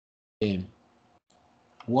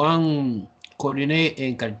one coordinate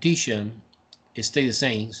in Cartesian stay the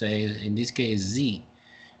same, so in this case z,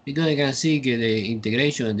 because I can see that the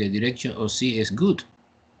integration in the direction of z is good.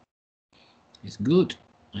 It's good.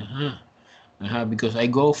 Because I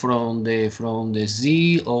go from the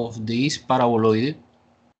z of this paraboloid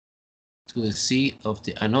to the z of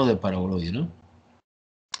the another paraboloid, you know?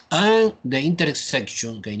 And the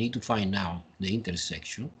intersection, okay, I need to find now the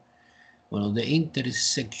intersection. Well, the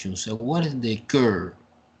intersection, so what is the curve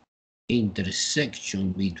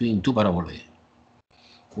intersection between two paraboloids?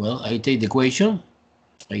 Well, I take the equation,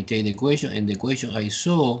 and the equation I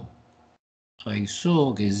saw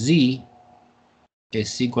that z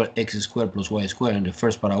is equal x squared plus y squared in the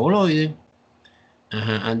first paraboloid.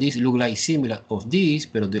 And this look like similar of this,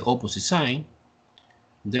 but the opposite sign.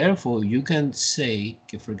 Therefore, you can say,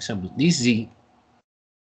 for example, this z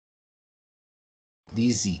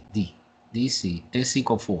is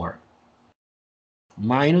equal 4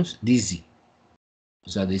 minus this z, o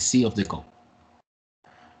sea, the z of the cone.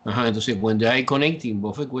 Entonces, when I connecting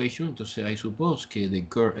both equations, entonces I suppose que the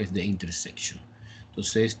curve is the intersection.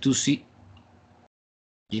 Entonces, 2z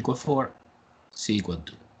equal 4, c equal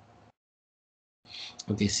 2.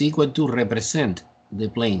 Okay, c equal 2 represent the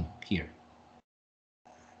plane here.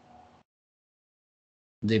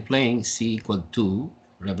 The plane c equal 2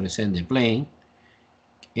 represent the plane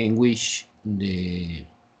in which the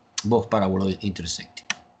both paraboloids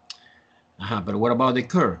intersect. But what about the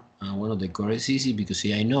curve? Well, the curve is easy because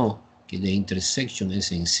I know that the intersection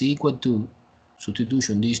is in c equal 2,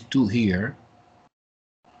 substitution these two here.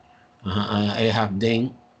 I have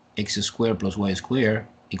then x squared plus y squared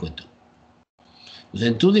equal 2. So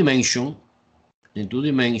in two dimension,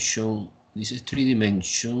 this is 3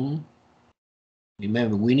 dimension.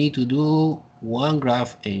 Remember, we need to do one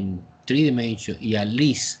graph in 3 dimensions, at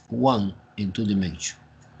least one in 2 dimensions,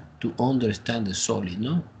 to understand the solid,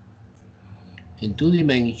 no? In 2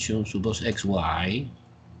 dimensions, suppose xy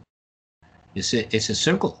is a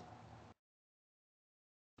circle.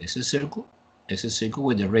 It's a circle. It's a circle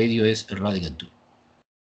where the radius is radical 2.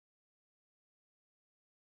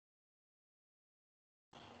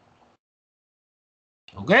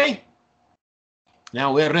 Okay?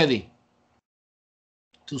 Now we're ready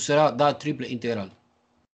to set out that triple integral.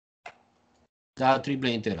 That triple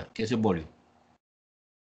integral, que es el volume.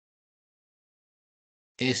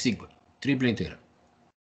 Is equal, triple integral.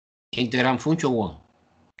 Integrand function 1.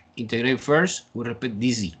 Integrate first with respect to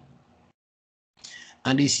dz.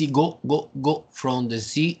 And dz go from the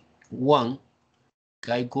c1.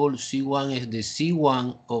 I call c1 is the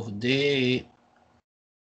c1 of the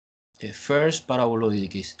first paraboloid,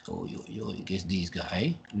 que is this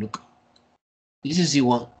guy. Look, this is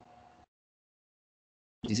c1.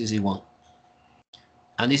 This is c1.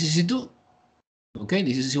 And this is c2. Okay,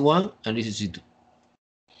 this is c1 and this is c2.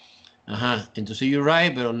 Entonces you're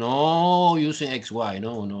right, pero no using xy,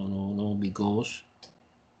 no, because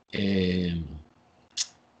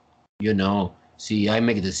you know, see, I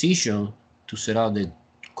make a decision to set out the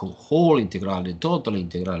whole integral, the total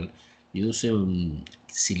integral, using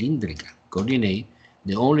cylindrical coordinate.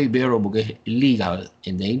 The only variable que es legal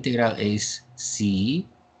in the integral is c,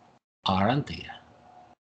 r, and theta.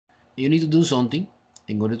 You need to do something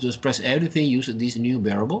in order to express everything. Use this new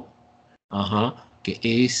variable. Que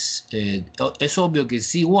es obvio que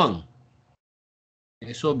C1.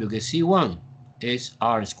 Es obvio que C1 es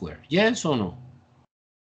R squared. Yes or no?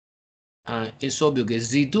 Es obvio que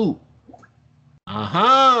Z2.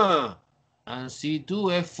 And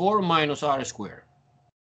C2 es 4 minus R squared.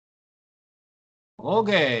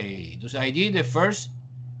 Okay. Entonces I did the first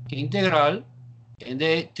integral in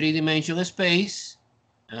the 3-dimensional space.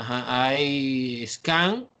 I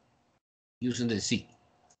scan using the C.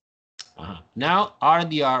 Now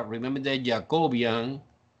RDR, remember the Jacobian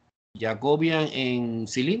in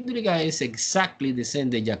cylindrical is exactly the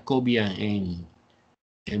same the Jacobian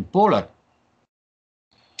in polar,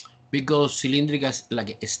 because cylindrical is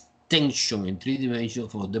like an extension in 3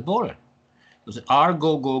 dimensions for the polar. So R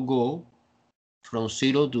go from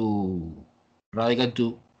 0 to radical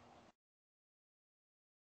 2.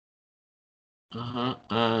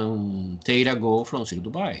 And theta go from 0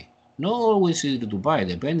 to pi. Not always 0 to pi,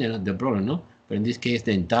 depending on the problem, no? But in this case,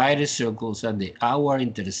 the entire circle, so our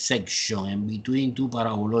intersection in between two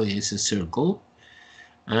paraboloids is a circle,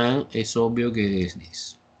 and it's obvious que is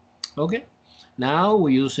this. Okay, now we're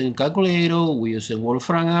using calculator, we're using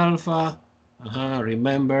Wolfram alpha.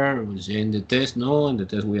 Remember, in the test, no, in the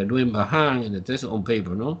test we are doing, in the test on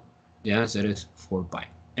paper, no? The answer is 4 pi.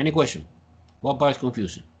 Any question? What part is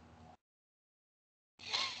confusing?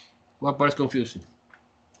 What part is confusing?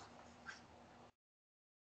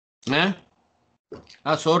 Eh?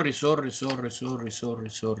 Sorry.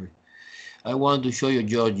 I want to show you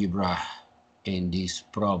GeoGebra in this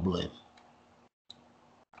problem.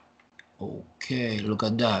 Okay, look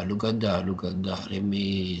at that. Let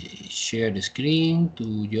me share the screen to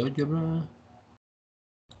GeoGebra.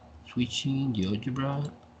 Switching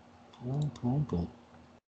GeoGebra. Boom.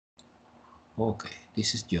 Okay,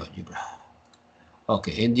 this is GeoGebra.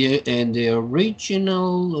 Okay, and the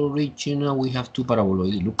original we have two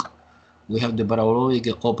paraboloids. Look, we have the paraboloid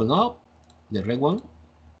get open up, the red one,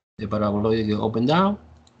 the paraboloid get open down,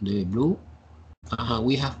 the blue.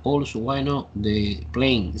 We have also, why not, the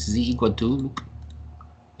plane z equal to, look,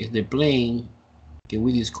 is the plane that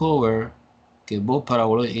we discover that both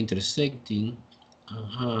paraboloids intersecting.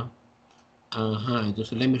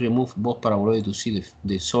 Entonces let me remove both paraboloids to see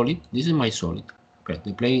the solid. This is my solid. But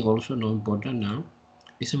the plane also not important now.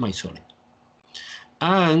 This is my solid.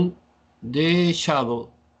 And the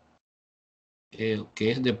shadow, que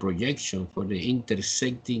es the projection for the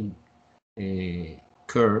intersecting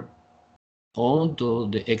curve onto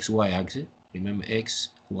the XY axis. Remember,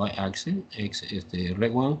 XY axis. X is the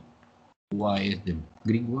red one, Y is the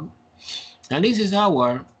green one. And this is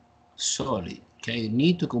our solid. Okay,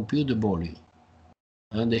 need to compute the volume.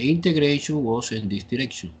 And the integration was in this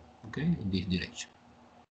direction. Okay, in this direction.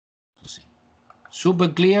 See. Super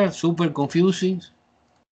clear, super confusing.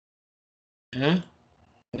 I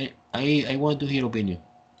want to hear opinion.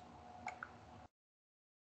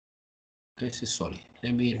 This is solid.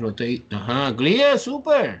 Let me rotate. Clear,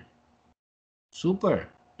 super.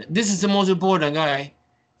 This is the most important, guy.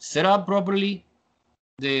 Set up properly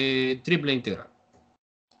the triple integral.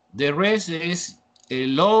 The rest is a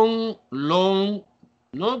long,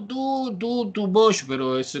 not too much,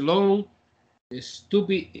 pero it's a long,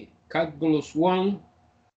 stupid calculus 1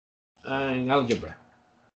 and algebra.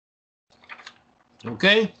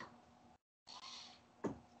 Okay?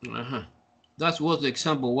 That was the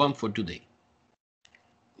example 1 for today.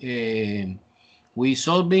 We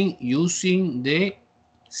solving using the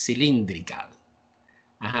cylindrical.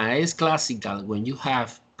 It's classical when you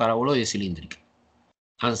have paraboloid cylindrical.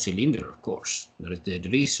 And cylinder, of course. That is the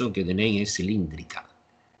reason that the name is cylindrical.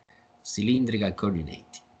 Cylindrical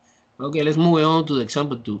coordinate. Okay, let's move on to the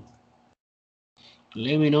example 2.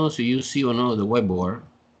 Let me know so you see or not the whiteboard.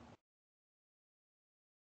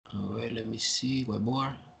 Alright, let me see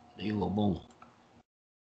whiteboard. There you go, boom.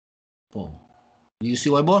 Boom. Do you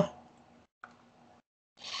see whiteboard?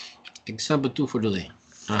 Example 2 for today.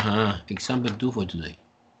 Example 2 for today.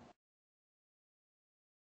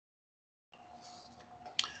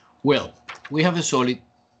 Well, we have a solid.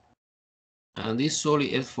 And this solid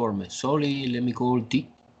is formed. Solid, let me call T.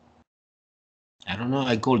 I don't know,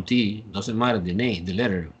 I call T. Doesn't matter the name, the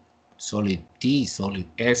letter. Solid T, solid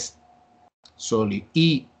S, solid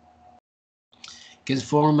E. Gets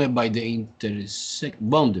formed by the intersect,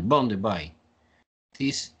 bounded by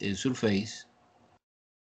this surface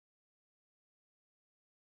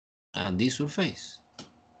and this surface.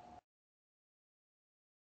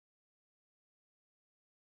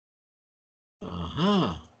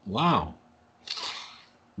 Wow.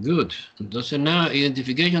 Good. Entonces now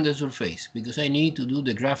identification of the surface, because I need to do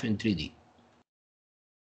the graph in 3D.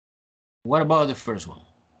 What about the first one?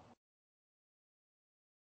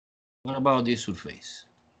 What about this surface?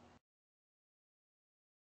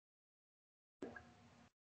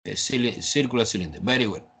 A circular cylinder. Very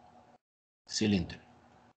well. Cylinder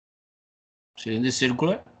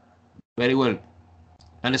circular. Very well.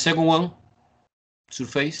 And the second one,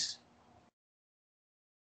 surface.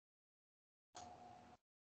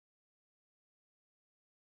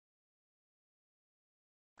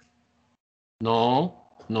 No,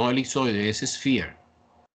 ellipsoid, it's a sphere.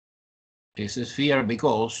 It's a sphere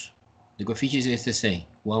because the coefficient is the same,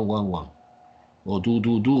 1, 1, 1. O 2,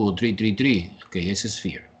 2, 2, o 3, 3, 3. Okay, it's a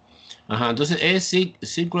sphere. Entonces es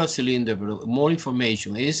circular cylinder, pero more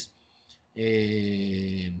information is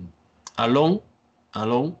along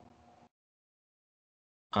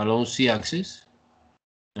z-axis,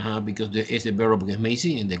 because it's the variable que es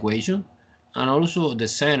missing in the equation, and also the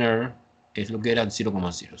center is located at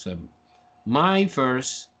 0,0. So my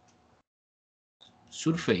first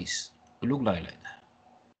surface look like that.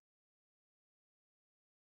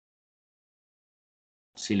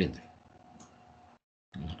 Cylinder.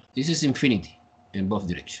 This is infinity in both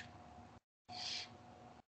directions.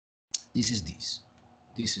 This is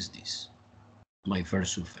this. My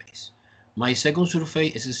first surface. My second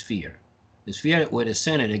surface is a sphere. The sphere where the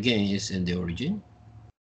center again is in the origin.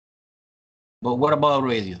 But what about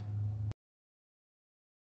radio?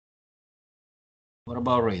 What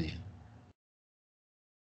about radio?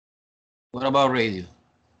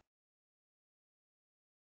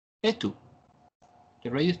 es 2. The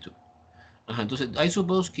radius 2. Ajá, entonces, I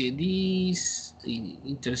suppose que this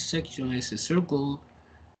intersection is a circle.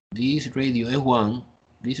 This radio is 1.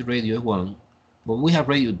 This radio is 1. But we have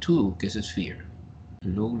radio 2, que es a sphere.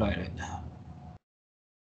 Look like that.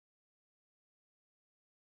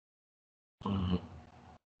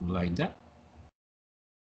 Like that.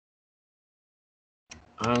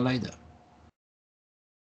 And like that.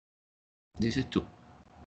 This is 2.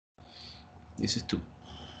 This is 2.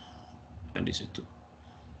 And this is 2.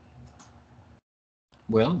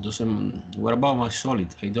 Well, what about my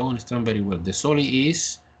solid? I don't understand very well. The solid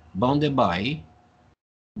is bounded by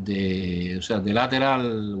the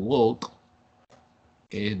lateral wall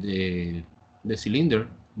is the cylinder,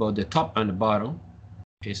 but the top and the bottom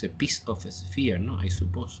is a piece of a sphere, no? I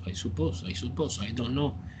suppose. I don't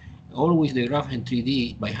know. Always the graph in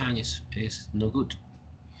 3D by hand is no good.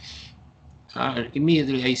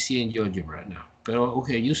 Immediately I see in GeoGebra now. But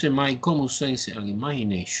okay, using my common sense and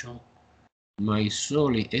imagination, my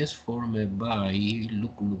solid is formed by,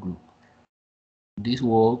 look. This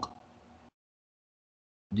wall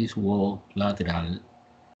lateral,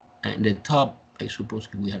 and the top, I suppose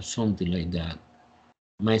we have something like that.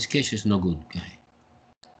 My sketch is no good, guy.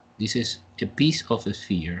 This is a piece of a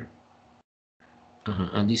sphere,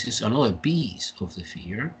 and this is another piece of the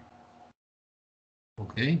sphere.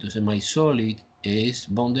 Okay, entonces my solid is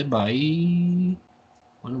bounded by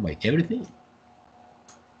everything.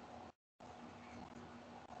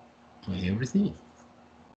 By everything.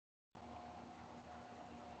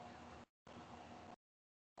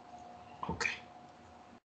 Okay.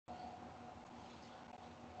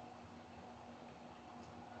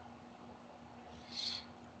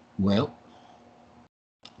 Well,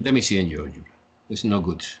 let me see in GeoGebra. It's no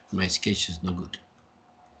good. My sketch is no good.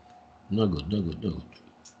 No good.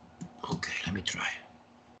 Okay, let me try.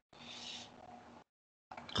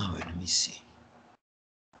 All right, let me see.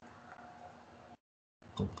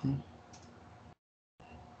 Open.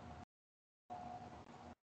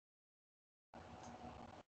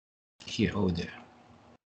 Here, over there.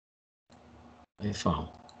 I found.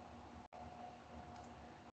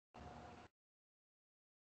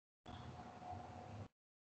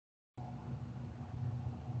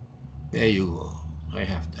 There you go. I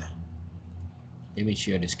have that. Let me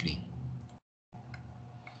share the screen.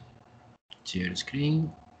 Share the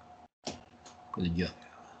screen. Good job.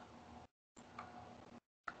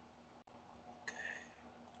 Okay.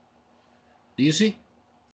 Do you see?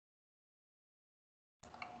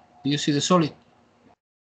 Do you see the solid?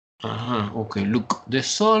 Okay, look. The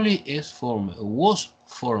solid was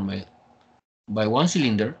formed by one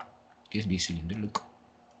cylinder. Is this cylinder, look.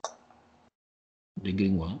 The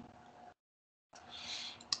green one.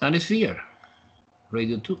 And a sphere.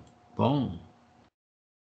 Radio 2. Boom.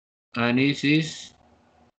 And it is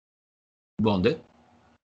bonded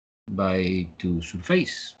by two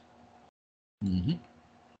surfaces.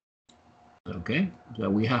 Okay, so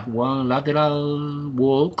we have one lateral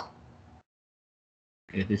wall,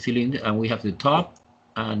 is the cylinder, and we have the top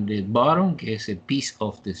and the bottom is a piece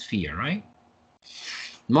of the sphere, right?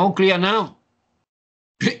 More clear now?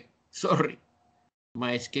 Sorry,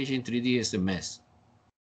 my sketch in 3D is a mess.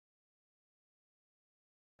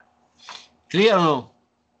 Clear or no?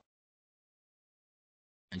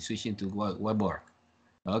 I'm switching to whiteboard.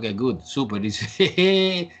 Okay, good, super. This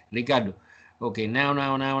Ricardo. Okay, now.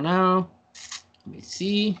 Let me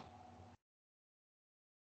see.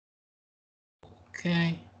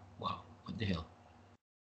 Okay. Wow, what the hell?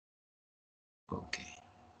 Okay.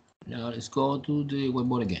 Now let's go to the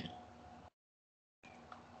whiteboard again.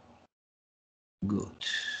 Good.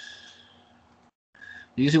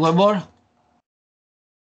 Do you see whiteboard?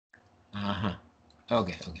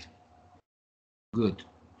 Okay. Good.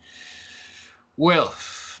 Well,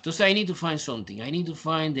 so I need to find something. I need to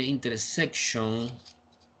find the intersection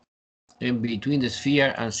in between the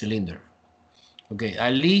sphere and cylinder. Okay,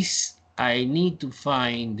 at least I need to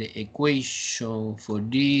find the equation for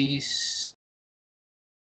this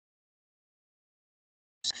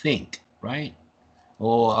thing, right?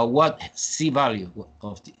 Or what C value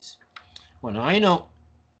of this. Well, I know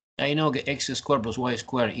that x squared plus y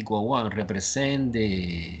squared equal 1 represent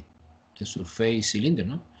the surface cylinder,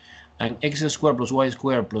 no? And x squared plus y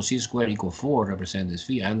squared plus c squared equal 4 represent the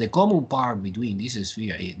sphere. And the common part between this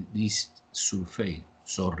sphere and this surface,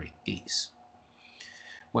 is.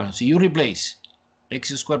 Well, so you replace x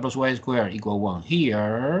squared plus y squared equal 1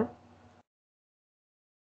 here.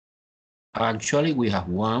 Actually, we have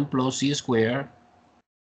 1 plus c squared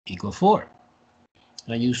equal 4.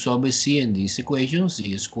 And you solve c in this equation.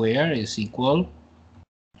 C squared is equal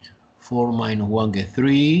 4 minus 1 get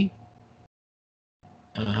 3.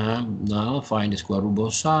 Now find the square root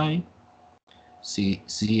both sides. C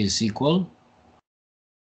is equal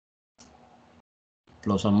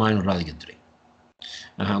plus or minus radical 3.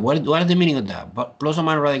 What is the meaning of that? But plus or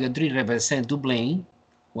minus radical 3 represent two planes.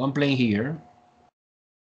 One plane here.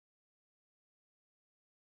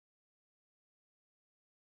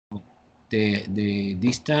 The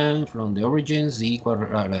distance from the origin is equal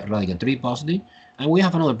radical 3 positive. And we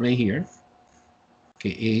have another plane here.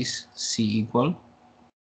 Okay, is C equal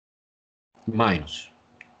minus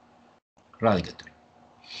radical 3.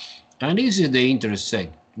 And this is the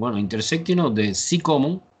intersecting of the C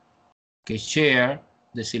common que share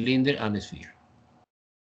the cylinder and the sphere.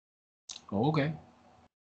 Okay.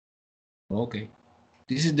 Okay.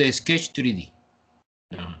 This is the sketch 3D.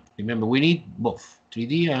 Remember, we need both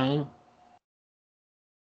 3D and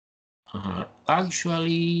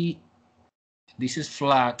actually, this is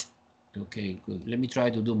flat. Okay, good. Let me try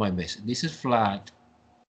to do my best. This is flat.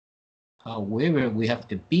 However, we have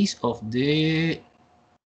a piece of the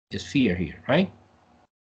sphere here, right?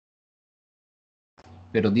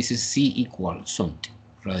 But this is C equal something,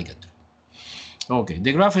 radical 3. Okay,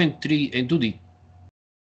 the graph in 2D.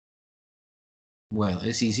 Well,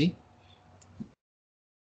 it's easy.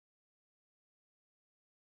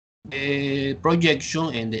 The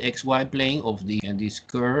projection in the XY plane of this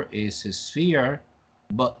curve is a sphere,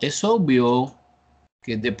 but it's obvious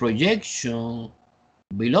that the projection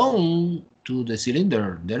belongs to the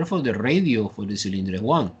cylinder. Therefore, the radius for the cylinder is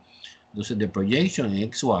 1. So the projection in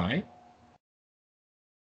XY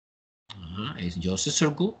is just a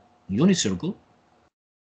circle, unit circle.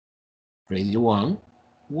 Radius 1,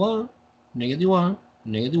 1, negative 1,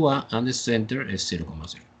 negative 1, and the center is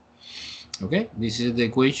 0,0. Okay, this is the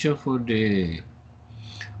equation for the.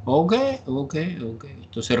 Okay.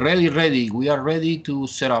 Entonces, ready. We are ready to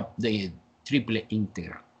set up the triple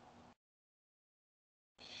integral.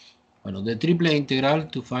 Bueno, the triple integral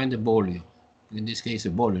to find the volume. In this case, a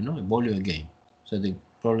volume, no? A volume again. So the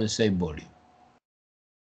problem says volume.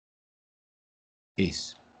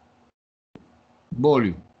 Is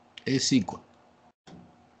volume is equal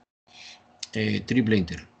triple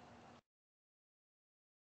integral.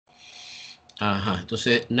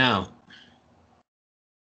 Entonces, now,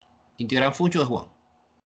 integral function is 1.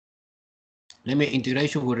 Let me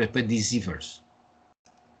integration with respect to DC first.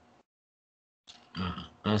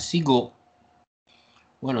 Así go.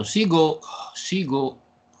 Bueno, sigo.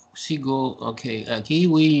 Okay, aquí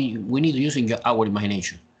we need to use our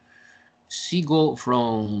imagination. Sigo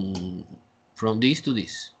from this to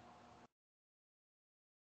this.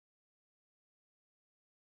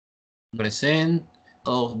 Present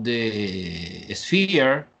of the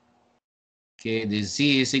sphere, okay, the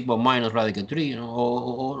Z is equal minus radical 3,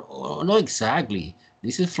 or not exactly.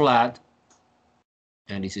 This is flat,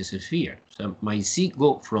 and this is a sphere. So my C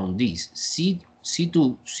go from this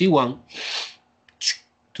C2, C1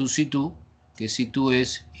 to C2, okay, C2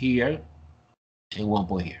 is here, and 1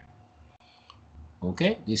 point here.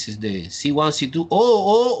 Okay, this is the C1, C2.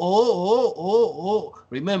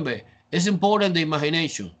 Remember, it's important the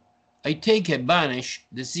imagination. I take advantage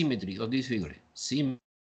the symmetry of this figure. And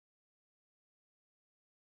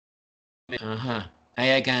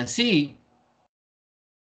I can see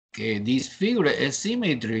this figure is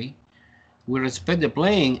symmetry with respect to the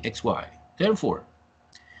plane XY. Therefore,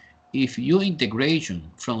 if your integration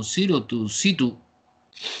from 0 to C2,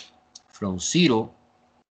 from 0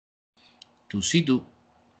 to C2,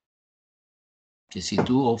 the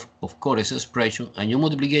C2 of course is expression, and your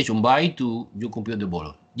multiplication by 2, you compute the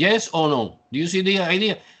volume. Yes or no? Do you see the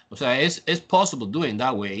idea? O sea, it's possible doing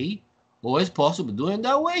that way, or it's possible doing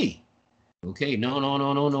that way. Okay, no,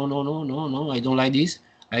 I don't like this.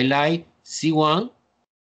 I like C1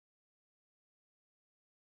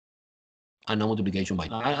 and no multiplication by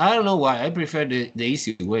 2. I don't know why. I prefer the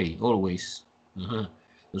easy way, always.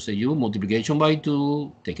 So you multiplication by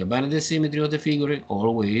 2, take advantage of the symmetry of the figure,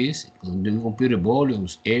 always. Do compute the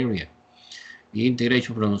volumes, area. The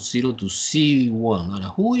integration from 0 to C1.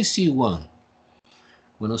 Now, who is C1?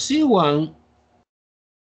 Well, C1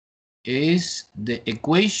 is the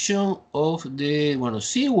equation of the,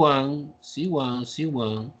 C1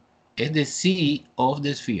 is the C of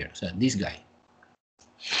the sphere. So this guy.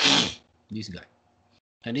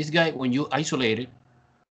 And this guy, when you isolate it,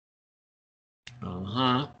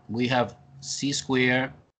 we have C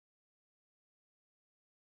squared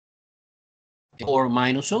or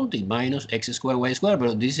minus something, minus x squared, y squared,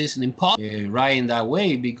 but this is impossible right in that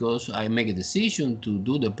way because I make a decision to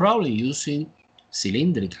do the problem using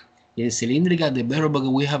cylindrical. In cylindrical, the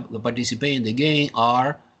variable we have to participate in the game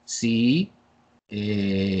are C,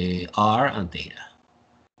 R, and theta.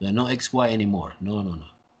 No xy anymore. No.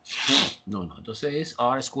 Entonces es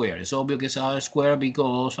r squared. Es obvio que es r squared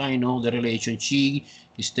because I know the relation chi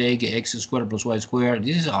is take x squared plus y squared.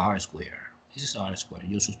 This is r squared. This is r squared.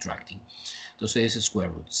 You're subtracting. Entonces es square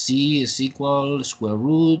root. C is equal square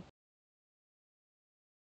root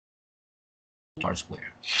r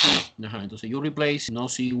squared. Entonces you replace no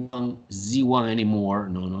c1 z1 anymore.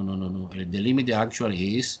 No. The limit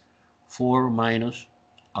actually is 4 minus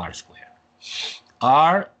r squared.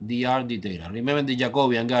 R, dr, d theta. Remember the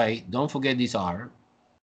Jacobian guy. Don't forget this R.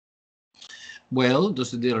 Well,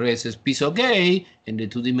 entonces the rest is piece okay. In the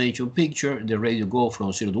two-dimensional picture, the radio go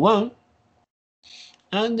from 0 to 1.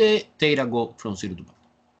 And the theta go from 0 to 1.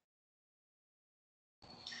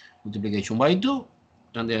 Multiplication by 2.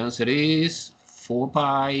 And the answer is 4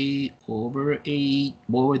 pi over 8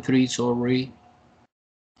 over 3, sorry.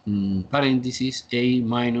 Parenthesis, a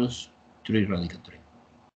minus 3 radical 3.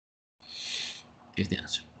 Is the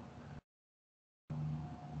answer.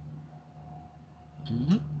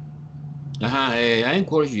 I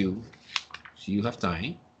encourage you, if you have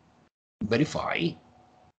time, verify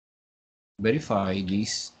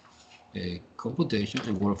this computation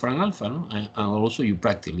in Wolfram alpha, no? And also you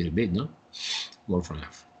practice a little bit, no? Wolfram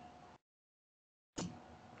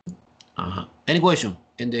alpha. Any question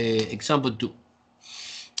in the example 2?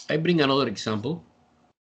 I bring another example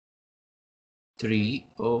 3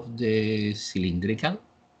 of the cylindrical,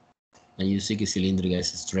 and you see the cylindrical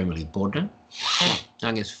is extremely important.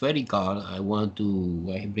 And spherical, I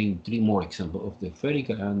bring 3 more examples of the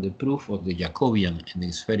spherical and the proof of the Jacobian and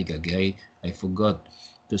the spherical. Okay, I forgot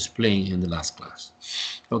to explain in the last class.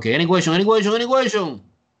 Okay, any question?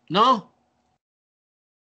 No?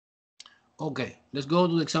 Okay, let's go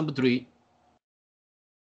to example 3.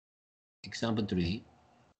 Example 3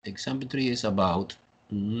 is about,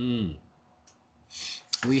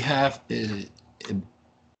 we have a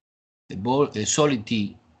solid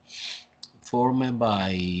T formed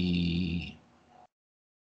by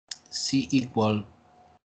C equal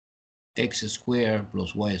x squared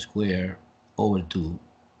plus y squared over 2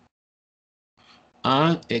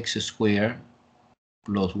 and x squared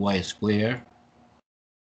plus y squared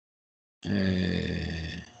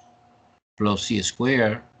plus c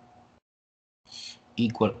squared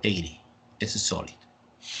equal 80. It's a solid.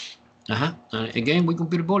 And again, we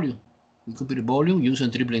compute volume.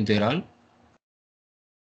 Using triple integral.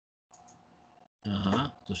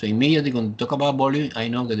 Entonces, immediately when we talk about volume, I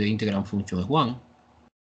know that the integrand function is 1.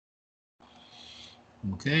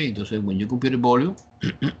 Okay, entonces when you compute volume,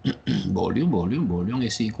 volume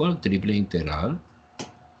is equal triple integral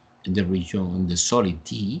in the region, the solid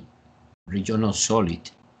T, region of solid,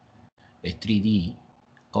 is 3D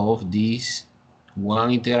of this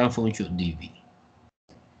one integral function dv.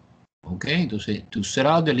 Okay, entonces to set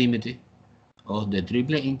out the limit of the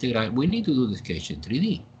triple integral, we need to do the sketch in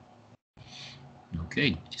 3D.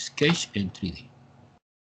 Okay, sketch in 3D.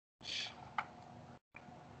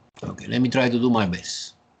 Okay, let me try to do my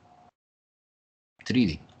best.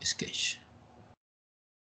 3D sketch.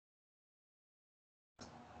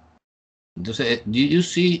 Entonces, do you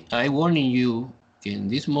see, I warning you, in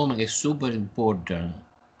this moment is super important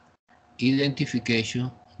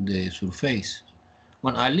identification the surface.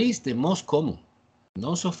 Well, at least the most common,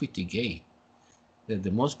 not sophisticated,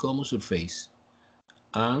 the most common surface,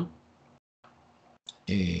 and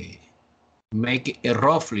make a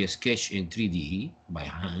roughly sketch in 3D by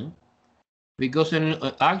hand, because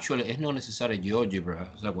actually it's not necessary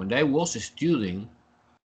GeoGebra. So when I was a student,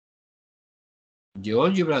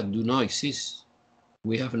 GeoGebra do not exist.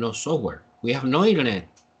 We have no software. We have no internet.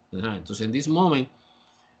 So in this moment,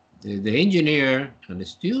 the engineer and the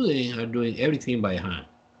student are doing everything by hand.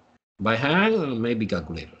 By hand, maybe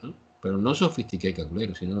calculator, ¿no? Pero no sophisticated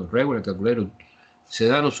calculator, sino regular calculator. Se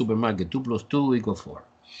da en los supermarket, 2 plus 2 equals 4.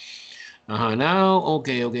 Now,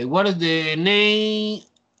 okay. What is the name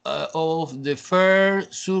of the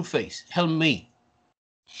first surface? Help me.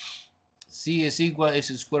 C is equal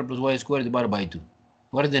x squared plus y squared divided by 2.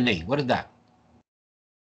 What is the name? What is that?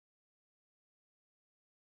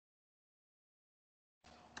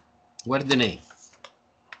 What is the name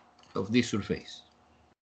of this surface?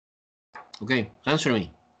 Okay, answer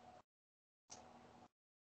me.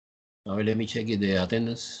 Now let me check the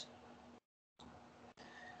attendance.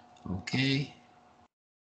 Okay.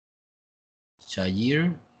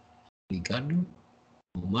 Shayir, Ricardo,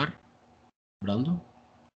 Omar, Brando,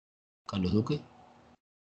 Carlos Duque,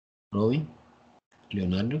 Robin,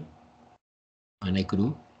 Leonardo, Ana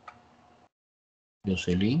Cruz,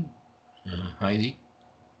 Jocelyn, Heidi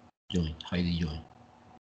join.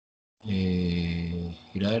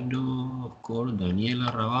 Gerardo, of course,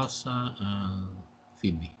 Daniela Rabasa,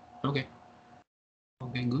 Feed me. Okay.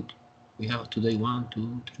 Okay, good. We have today 1,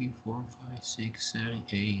 2, 3, 4, 5, 6, 7,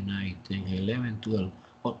 8, 9, 10, 11, 12,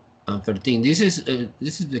 and 13. This is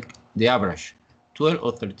the average, 12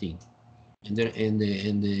 or 13. And in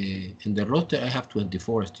the roster, I have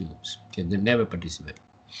 24 students. Okay, they never participate.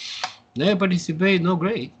 Never participate, no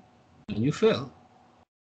grade, and you fail.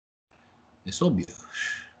 It's obvious.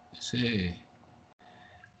 It's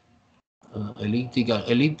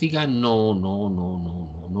ellíptica, no.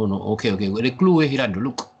 Okay. The clue is, Gerardo,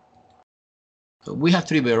 look. So we have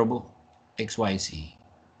three variables, x, y, z.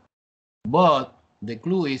 But the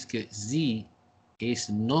clue is that z is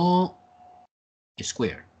no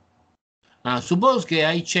square. Now, suppose that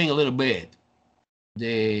I change a little bit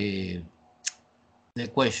the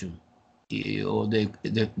equation, or the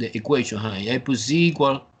equation. I put z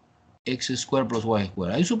equal x squared plus y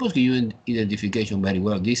squared. I suppose that you identification very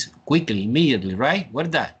well this quickly, immediately, right? What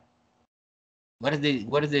is that? What is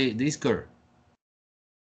this curve?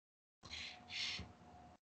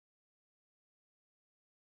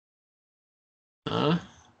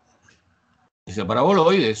 It's a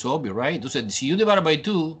paraboloid, it's obvious, right? Entonces, si you divide by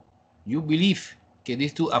 2, you believe that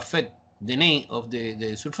these two affect the name of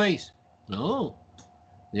the surface. No.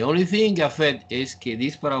 The only thing affect is that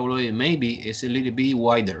this paraboloid maybe is a little bit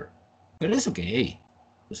wider. But it's okay.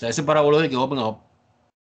 O sea, ese paraboloid can open up.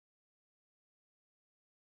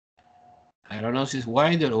 I don't know if it's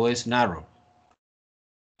wider or it's narrow.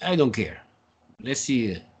 I don't care. Let's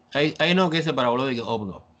see. I know that it's a paraboloid can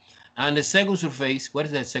open up. And the second surface, what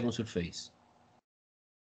is that second surface?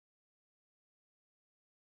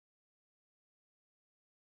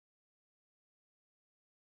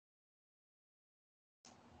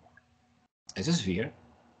 It's a sphere.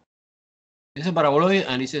 It's a paraboloid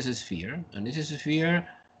and this is a sphere. And this is a sphere,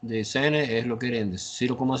 the center es lo que era en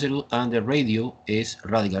 0,0 and the radio is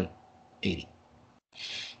radical 80.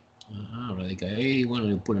 Radical 80, bueno,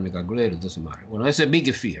 you put in the calculator, it doesn't matter. Well, it's a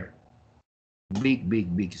big sphere.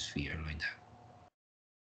 Big sphere like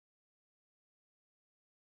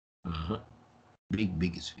that.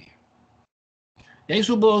 Big sphere. I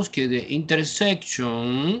suppose that the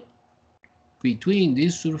intersection between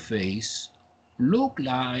this surface look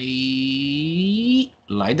like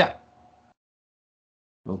that.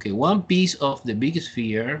 Okay, one piece of the big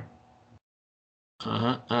sphere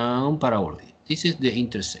and paraboloid. This is the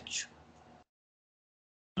intersection.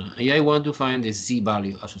 I want to find the z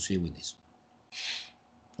value associated with this.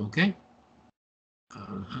 Okay.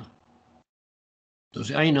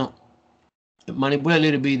 Entonces, I know. Manipulate a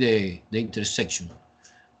little bit the intersection,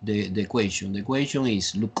 the equation. The equation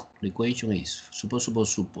is, look, the equation is, suppose.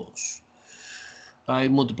 I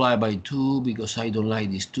multiply by 2 because I don't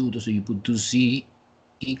like this 2, so you put 2z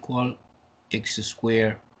equal x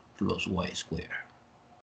squared plus y squared.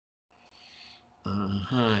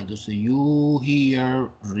 Entonces you here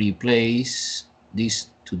replace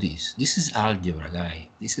this to this. This is algebra, guy.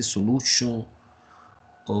 This is solution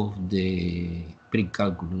of the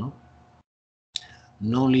pre-calculus, no?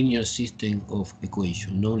 Non-linear system of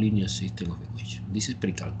equation. Non-linear system of equation. This is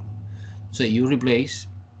pre-calculus. So you replace.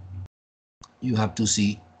 You have to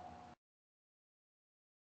see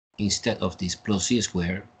instead of this plus c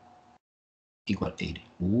squared equal 80.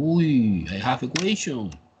 Ooh, I have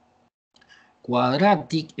equation.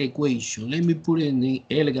 Quadratic equation. Let me put it in the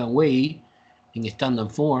elegant way, in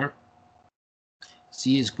standard form.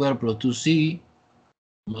 C squared plus 2c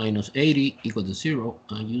minus 80 equal to 0,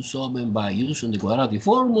 and you solve it by using the quadratic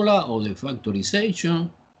formula or the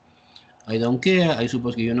factorization. I don't care. I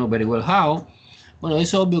suppose you know very well how. Bueno,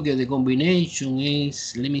 es obvio que the combination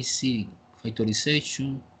is, let me see,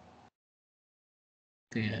 factorization.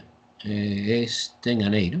 Okay, is 10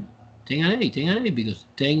 and 8, no? 10 and 8, because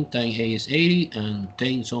 10 times 8 is 80, and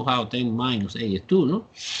 10 somehow 10 minus 8 is 2, no?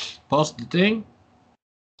 Positive 10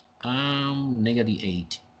 and negative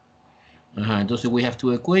 8. Entonces we have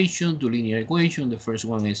two equations, two linear equations. The first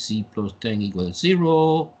one is c plus 10 equals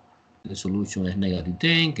 0. The solution is negative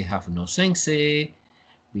 10, que have no sense,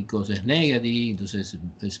 because it's negative, entonces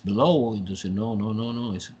it's below, entonces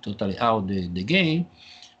no, it's totally out the game.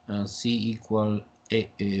 C equal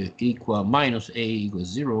minus a equals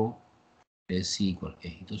 0, c equal a.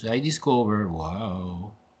 Entonces I discover,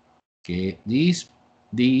 wow, que this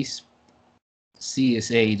c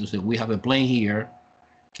is a, entonces we have a plane here,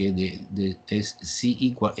 que is c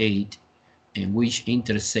equal 8, and which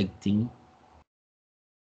intersecting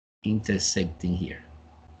here,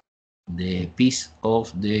 the piece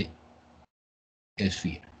of the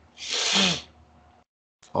sphere.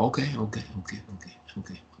 Okay.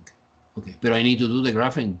 But I need to do the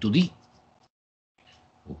graph in 2D.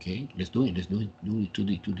 Okay, let's do it. Let's do it. Do it.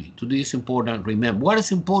 2D. 2D. 2D is important. Remember, what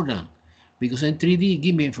is important? Because in 3D,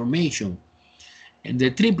 give me information. In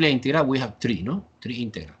the triple integral, we have three, no? Three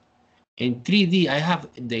integral. In 3D, I have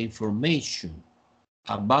the information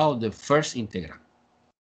about the first integral.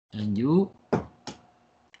 And you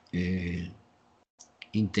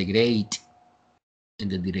integrate in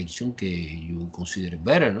the direction that you consider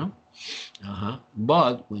better, no?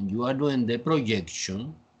 But when you are doing the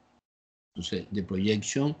projection, so the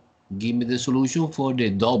projection, give me the solution for the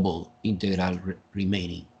double integral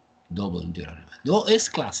remaining. Double integral. Though it's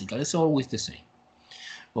classical, it's always the same.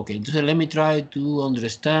 Okay, so let me try to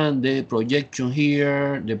understand the projection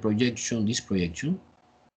here, the projection, this projection,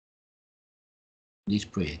 this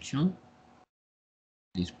projection,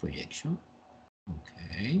 this projection.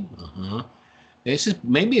 Okay,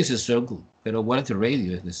 maybe it's a circle, but what is the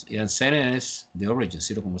radius? And center is the origin,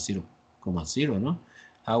 0,0,0, no?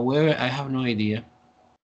 However, I have no idea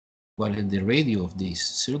what is the radius of this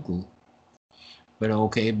circle. But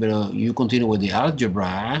okay, but you continue with the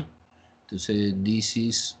algebra to say this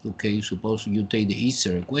is, okay, suppose you take the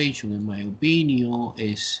Easter equation, in my opinion,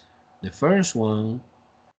 is the first one,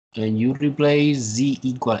 and you replace z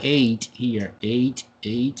equal 8 here, 8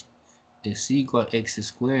 is equal x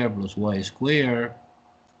squared plus y squared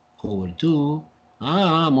over 2.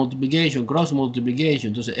 Multiplication, cross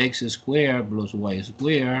multiplication. Entonces x squared plus y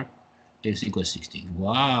squared is equal to 16.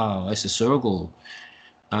 Wow, it's a circle.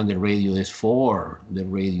 And the radius is 4. The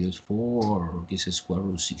radius is 4. This is square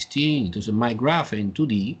root 16. Entonces my graph in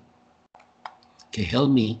 2D can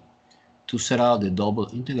help me to set out the double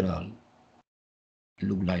integral.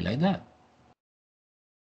 Look like that.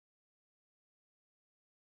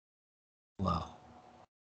 Wow.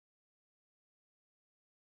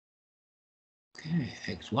 Okay,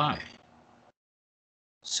 xy.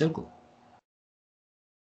 Circle.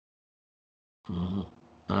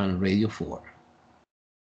 And radius 4.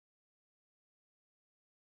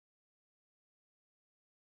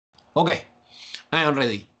 Okay, I am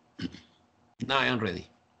ready. Now I am ready.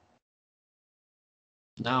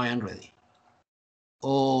 Now I am ready.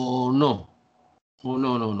 Oh no. Oh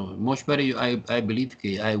no. Much better. I believe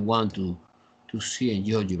I want to see in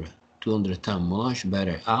algebra to understand much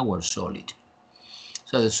better our solid.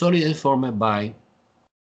 So the solid is formed by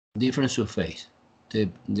different surface.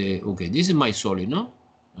 Okay, this is my solid, no?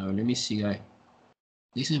 Let me see.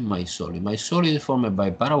 This is my solid. My solid is formed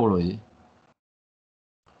by paraboloid,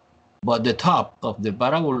 but the top of the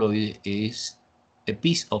paraboloid is a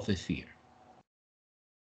piece of a sphere.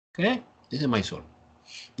 Okay, this is my solid.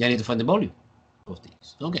 I need to find the volume of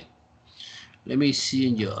this. Okay, let me see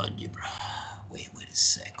in your algebra. Wait a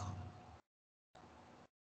second.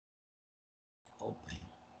 Open.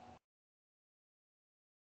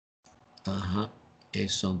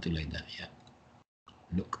 It's something like that. Yeah.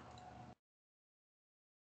 Look.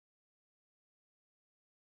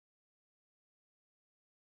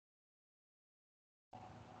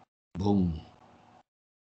 Boom.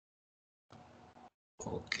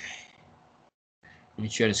 Okay. Let me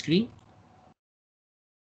share the screen.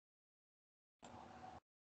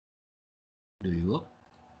 There you go.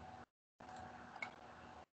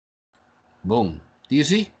 Boom. Do you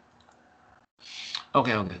see?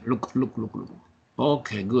 Okay. Look.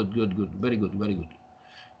 Okay, good. Very good.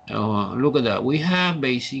 Look at that. We have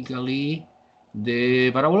basically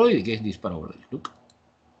the paraboloid. Guess this paraboloid. Look.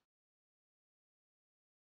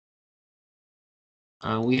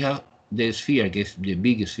 And we have the sphere, guess the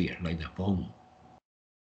big sphere, like that. Boom.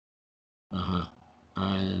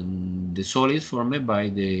 And the solid formed by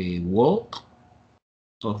the wall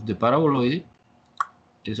of the paraboloid.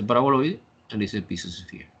 It's a paraboloid and it's a piece of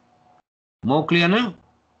sphere. More clear now?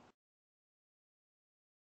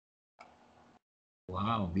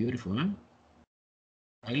 Wow, beautiful, huh?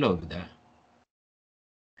 I love that.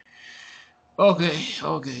 Okay.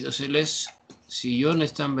 So let's see. You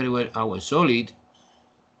understand very well our solid.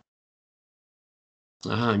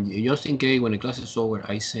 Just in case when the class is over,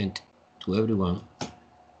 I sent to everyone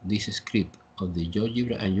this script of the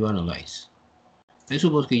GeoGebra and you analyze. I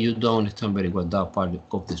suppose that you don't understand very well that part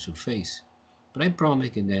of the surface, but I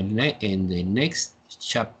promise in the next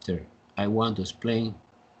chapter I want to explain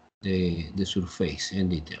the surface in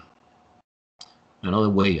detail. Another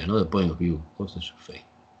point of view of the surface.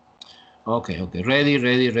 Okay,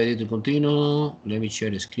 ready to continue. Let me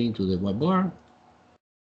share the screen to the whiteboard.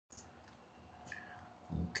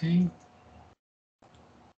 Okay.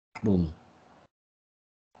 Boom.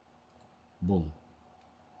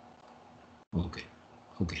 Okay,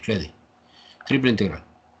 ready. Triple integral.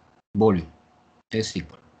 Volume is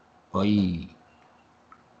equal.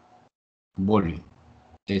 Volume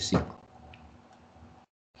is equal.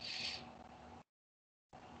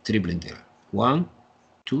 triple integral. 1,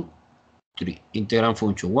 2, 3. Integrand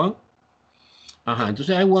function 1.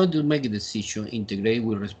 Entonces I want to make a decision, integrate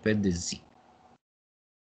with respect to z.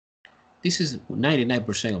 This is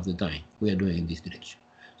 99% of the time we are doing in this direction.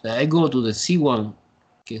 So I go to the C1,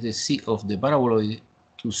 que es the C of the paraboloid,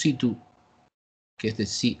 to C2, que es the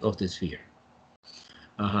C of the sphere.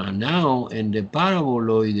 Now in the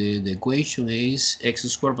paraboloid, the equation is x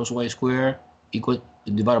squared plus y squared equal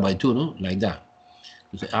divided by 2, no? Like that.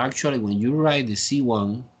 So actually, when you write the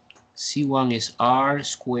C1 is r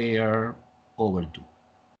squared over 2,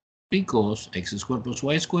 because x squared plus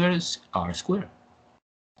y squared is r squared.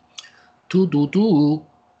 2, 2, 2,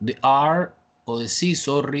 the r, or the c,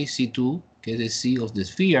 sorry, C2, que es the c of the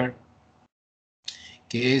sphere,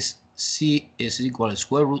 que es c is equal to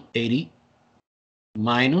square root 80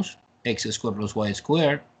 minus x squared plus y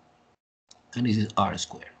squared, and this is r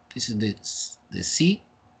squared. This is the c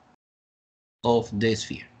of the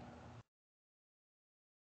sphere.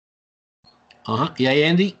 Y I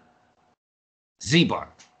end z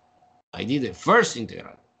bar. I did the first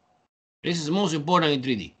integral. This is most important in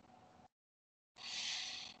 3D.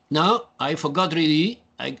 Now I forgot 3D.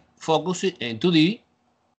 I focus it in 2D.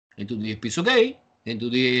 In 2D is piece okay. In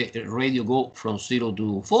 2D radio go from 0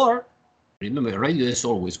 to 4. Remember, radio is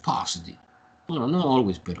always positive. No, not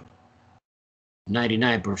always, but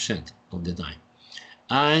 99% of the time.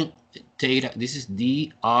 And theta, this is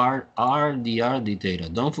dr, dr, d theta.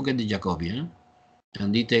 Don't forget the Jacobian.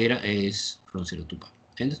 And d theta is from 0 to pi.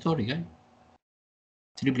 End the story, guys.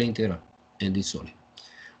 Triple integral. And this solid.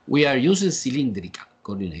 We are using cylindrical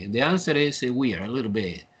coordinate. The answer is weird, a little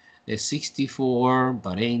bit. 64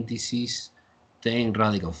 parentheses 10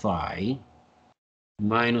 radical 5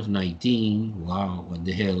 minus 19, wow, what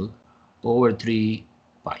the hell, over 3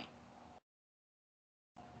 pi.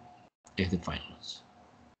 Is the final answer.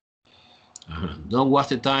 Don't waste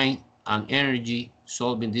the time and energy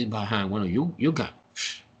solving this by hand. Well, you can.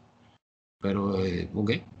 Pero,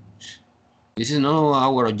 okay. This is not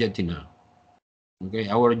our objective now. Okay,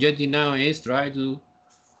 our objective now is try to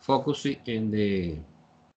focus it in the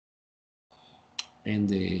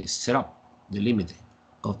setup, the limit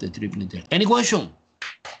of the triple integral. Any question?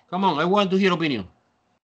 Come on, I want to hear opinion.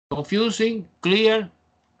 Confusing, clear,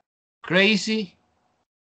 crazy?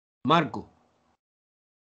 Marco,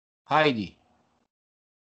 Heidi.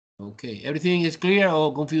 Okay, everything is clear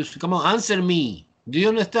or confused? Come on, answer me. Do you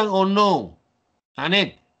understand or no?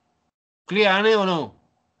 Annette, clear, Annette, or no?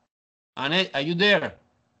 Annette, are you there?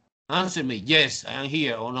 Answer me. Yes, I am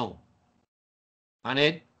here or no?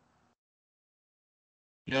 Annette?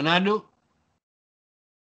 Leonardo?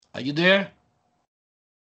 Are you there?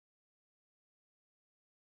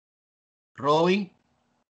 Robin?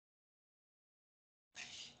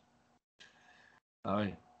 All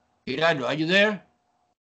right. Gerardo, are you there?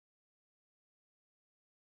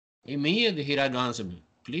 Immediately, Gerardo, answer me.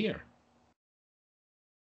 Clear.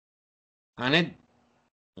 Annette?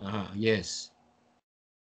 Yes.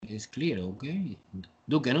 It's clear, okay.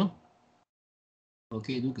 Duque, no?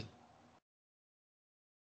 Okay, Duque.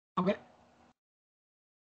 Okay.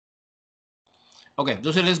 Okay,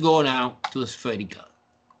 entonces let's go now to spherical.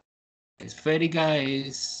 Spherical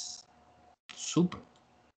is super.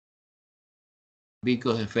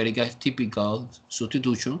 Because spherical is typical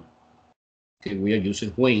substitution that we are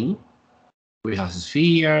using when we have a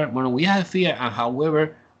sphere. Well, we have a sphere, and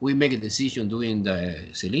however, we make a decision doing the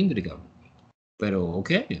cylindrical. Pero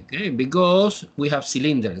okay, because we have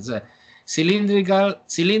cylinders.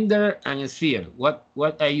 Cylinder and sphere. What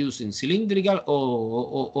are you using? Cylindrical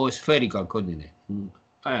or spherical coordinate?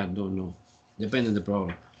 I don't know. Depends on the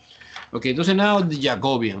problem. Okay, entonces now the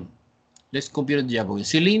Jacobian. Let's compute the Jacobian.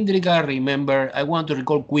 Cylindrical, remember, I want to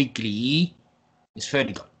recall quickly,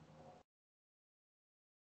 spherical.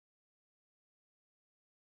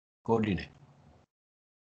 Coordinate.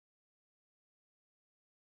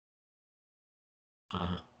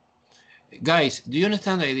 Guys, do you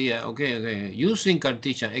understand the idea? Okay. Using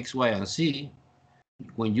Cartesian x, y, and z,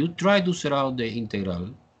 when you try to set out the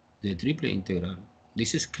integral, the triple integral,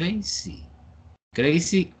 this is crazy.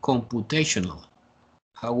 Crazy computational.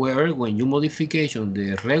 However, when you modification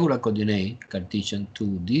the regular coordinate Cartesian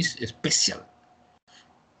to this special,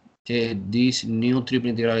 this new triple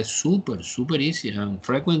integral is super easy, and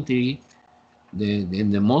frequently,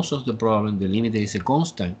 in the most of the problem, the limit is a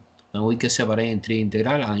constant, and we can separate in three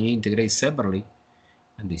integral and integrate separately,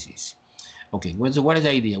 and this is. Okay, so what is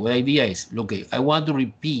the idea? What the idea is, okay, I want to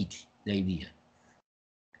repeat the idea.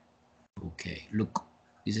 Okay, look,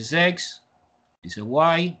 this is x, this is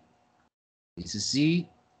y, this is z,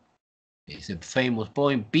 it's a famous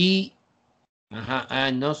point P,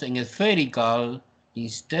 and also in spherical,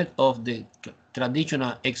 instead of the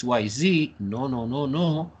traditional XYZ,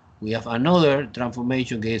 no. We have another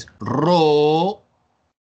transformation que es rho,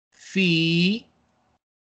 phi,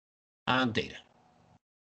 and theta.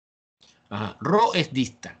 Rho is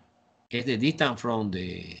distant. It's the distance from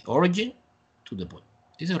the origin to the point.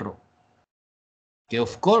 This is rho. Okay,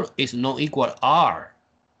 of course, is not equal R.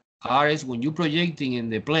 R is when you're projecting in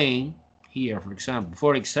the plane here, for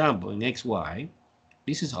example, in XY,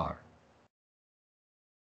 this is R.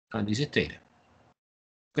 And this is theta.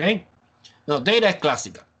 Okay? Now, theta is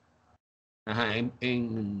classical. En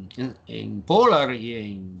polar y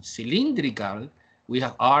en cylindrical, we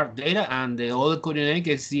have R, theta, and the other coordinate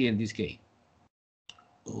is C in this case.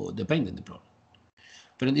 Or depending on the problem.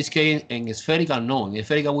 But in this case, in spherical, no. In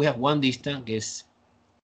spherical, we have one distance, que es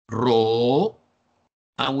rho,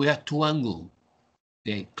 and we have two angles.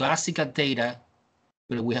 The classical theta,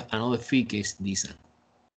 but we have another phi, que es this angle.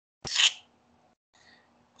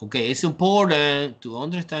 Okay, it's important to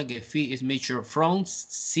understand that phi is measured from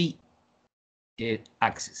C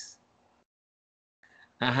axis.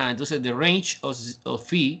 Entonces, the range of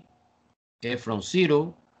phi is from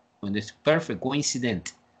 0, when it's perfect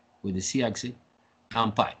coincident with the C axis,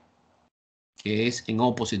 and pi, que es in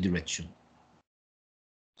opposite direction.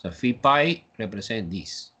 So phi pi represent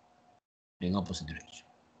this in opposite direction.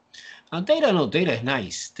 And theta, no, theta is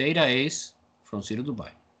nice. Theta is from 0 to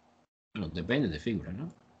pi. Bueno, depende de figura, ¿no?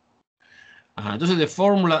 Entonces, the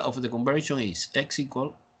formula of the conversion is x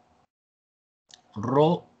equal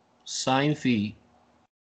rho sine phi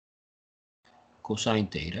cosine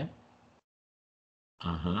theta.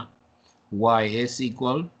 Y is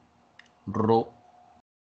equal rho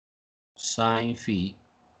sine phi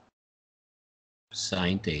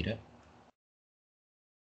sine theta.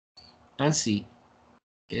 And C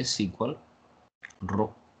is equal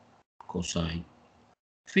rho cosine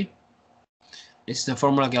phi. This is the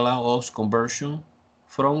formula that allows us conversion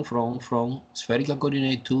from spherical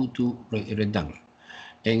coordinate to rectangle.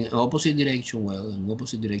 In opposite direction,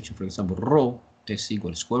 for example, rho is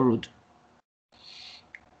equal square root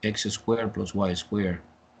x squared plus y squared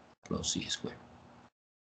plus c squared.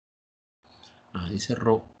 This is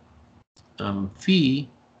rho. And phi,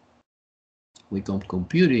 we can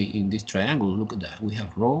compute it in this triangle. Look at that. We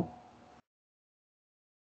have rho.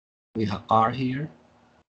 We have r here.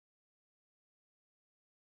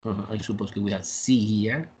 I suppose we have C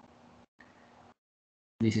here.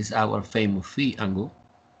 This is our famous phi angle.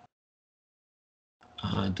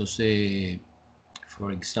 Entonces, for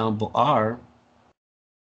example, R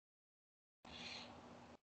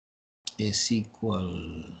is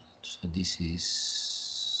equal, so this is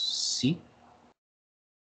C.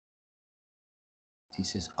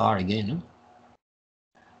 This is R again, ¿no?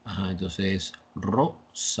 Entonces, rho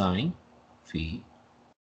sine phi.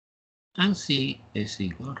 And C is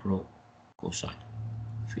equal rho cosine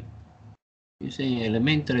phi. Using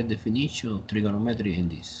elementary definition of trigonometry in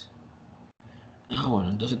this. Bueno,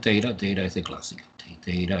 entonces theta es the classical.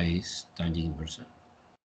 Theta is tangent inverse.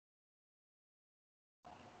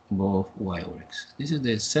 Both y or x. This is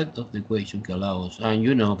the set of the equation that allows, and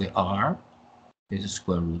you know the R is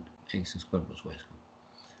square root x squared plus y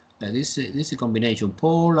squared. This is a combination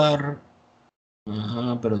polar,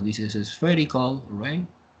 but this is spherical, right?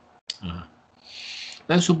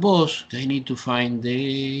 Let's suppose I need to find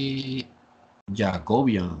the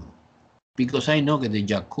Jacobian, because I know that the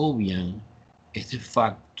Jacobian is the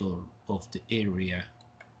factor of the area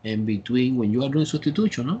in between when you are doing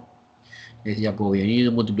substitution, no? It's Jacobian, you need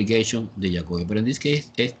a multiplication, the Jacobian, but in this case,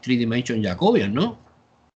 it's three-dimensional Jacobian, no?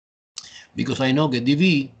 Because I know that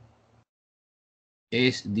dv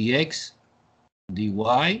is dx, dy,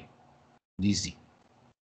 dz.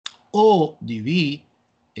 Or dv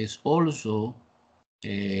is also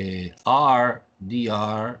r,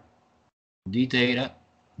 dr, d theta,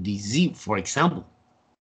 dz, for example.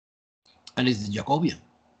 And it's the Jacobian.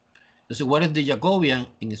 So what is the Jacobian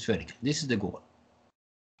in spherical? This is the goal.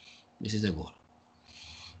 This is the goal.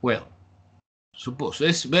 Well, suppose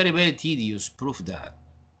it's very, very tedious proof that.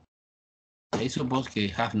 I suppose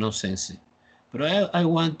it have no sense. But I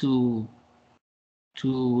want to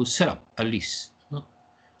set up at least. No?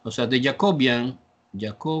 So the Jacobian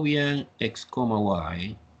x comma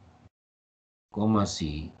y comma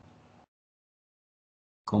c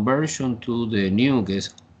conversion to the new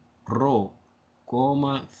is rho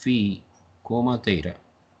comma phi comma theta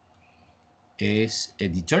is a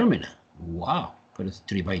determinant. Wow, but it's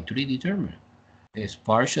 3/3 determinant. It's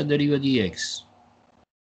partial derivative x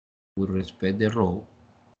with respect to rho,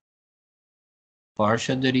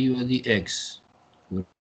 partial derivative x with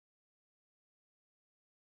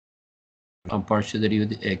and partial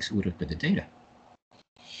derivative x with respect to theta.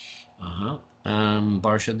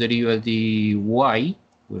 Partial derivative y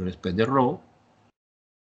with respect to rho.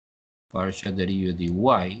 Partial derivative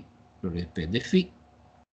y with respect to phi.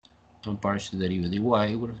 And partial derivative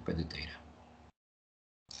y with respect to theta.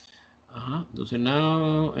 Entonces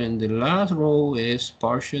now, and the last row is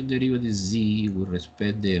partial derivative z with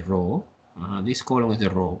respect to rho. This column is the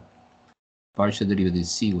rho. Partial derivative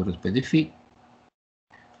z with respect to phi.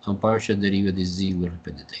 And partial derivative z with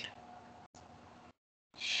respect to theta.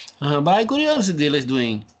 By curiosity, let's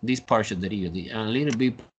doing this partial derivative and a little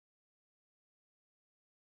bit.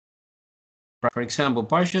 For example,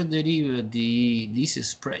 partial derivative, this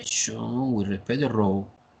expression with respect to rho,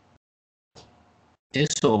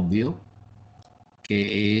 es obvio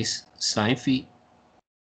que es sin phi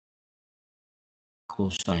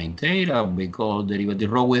cosine theta, because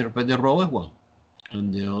derivative rho with respect to rho is 1,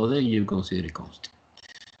 and the other you consider constant.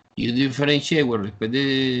 You differentiate with respect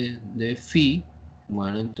to the phi,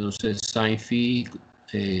 bueno, entonces sin phi,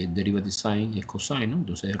 derivative sin es cosine, ¿no?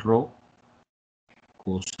 Entonces rho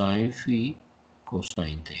cosine phi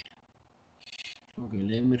cosine theta. Okay,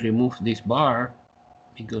 let me remove this bar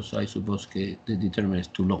because I suppose the determinant is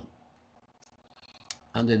too long.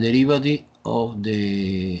 And the derivative of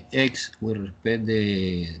the x with respect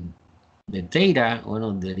to the theta,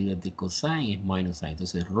 bueno, derivative cosine is minus sine.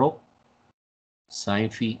 Entonces rho sine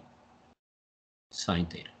phi sine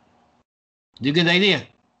theta. Do you get the idea?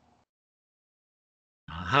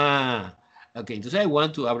 Okay, entonces I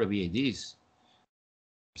want to abbreviate this.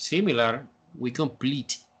 Similar, we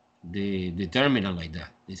complete the determinant like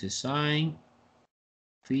that. This is sine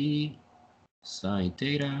phi sine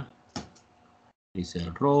theta. This is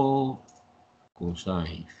rho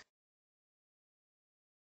cosine.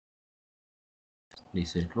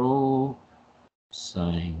 This is rho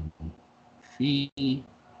sine phi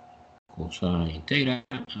cosine theta.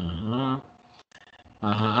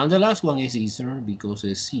 And the last one is easier because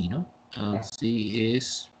it's c, no? And c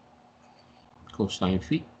is cosine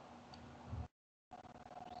phi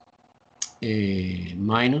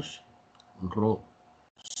minus rho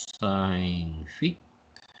sine phi.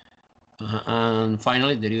 And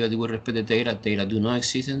finally, derivative with respect to theta. Theta do not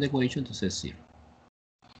exist in the equation, entonces 0.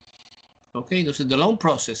 Okay, entonces the long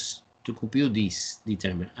process to compute this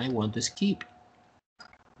determinant, I want to skip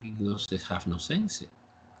because it has no sense.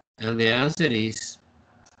 And the answer is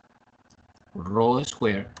rho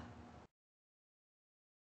squared.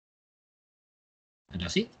 And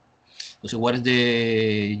that's it. So what is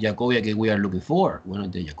the Jacobian that we are looking for? Well,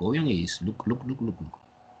 the Jacobian is, look.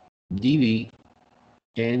 dv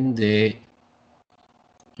and the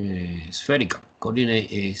spherical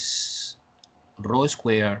coordinate is rho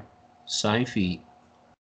squared sine phi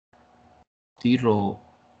d rho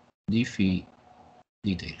d phi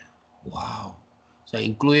d theta. Wow. So I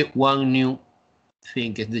include one new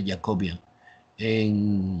thing is the Jacobian.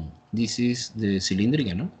 And this is the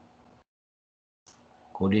cylindrical, no?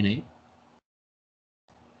 Coordinate.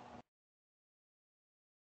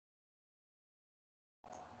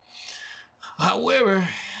 However,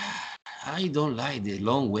 I don't like the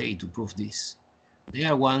long way to prove this.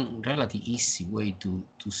 There are one relatively easy way to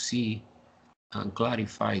see and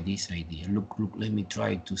clarify this idea. Look, let me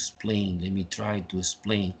try to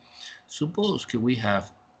explain. Suppose that we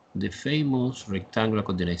have the famous rectangular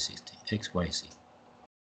coordinate system, x, y, z.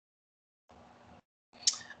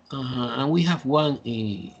 And we have one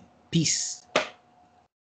piece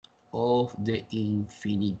of the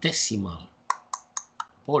infinitesimal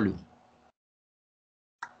volume.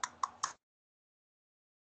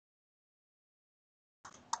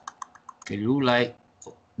 Que look like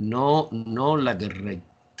no like a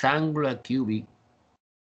rectangular cubic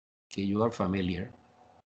que you are familiar.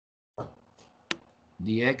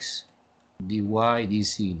 dx, dy,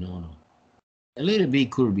 dc, no. A little bit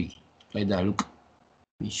curvy, like that, look.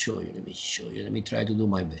 Let me show you, let me try to do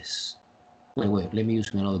my best. Wait, let me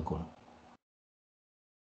use another color.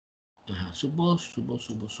 Suppose,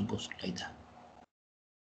 like that.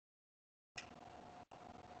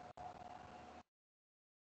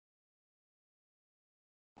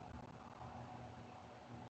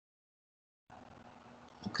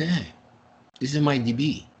 Okay, this is my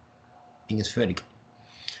dB in spherical.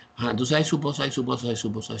 Entonces I suppose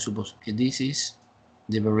that this is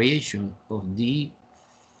the variation of d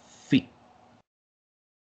phi.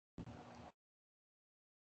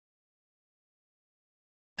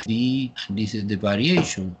 This is the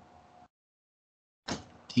variation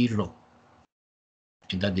d rho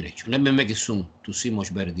in that direction. Let me make it zoom to see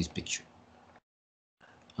much better this picture.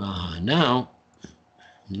 Now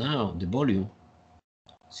the volume.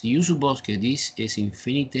 Si you suppose that this is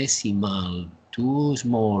infinitesimal, too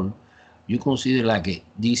small, you consider like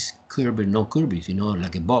this curve, no curve, you know,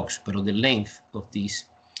 like a box, but the length of this,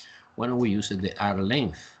 why don't we use the R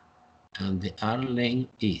length? And the R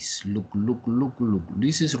length is, look,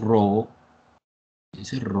 this is rho,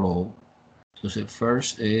 so the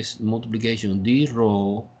first is multiplication d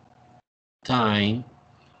rho time,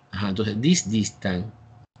 entonces this distance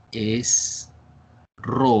is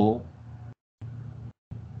rho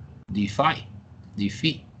d phi.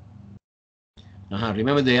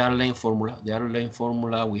 Remember the R length formula. The R length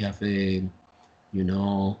formula, we have a, you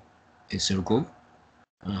know, a circle.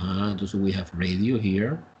 So we have radio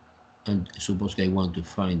here, and suppose I want to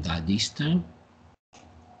find that distance.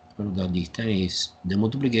 Well, that distance is the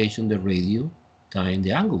multiplication, the radio, times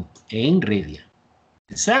the angle in radian.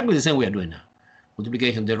 Exactly the same we are doing now.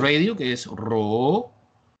 Multiplication the radio, que es rho,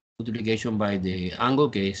 multiplication by the angle,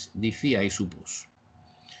 que es d phi, I suppose.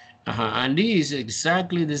 And this is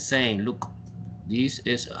exactly the same. Look, this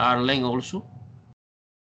is R length also.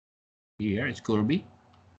 Here it's curvy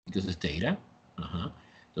because it's theta.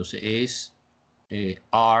 Entonces es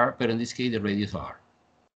R, pero in this case the radius R.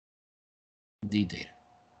 D theta.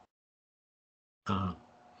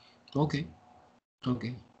 Okay.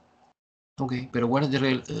 But what is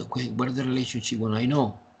the relationship? When I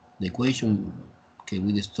know the equation, okay,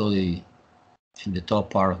 we study in the top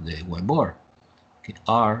part of the whiteboard. Okay,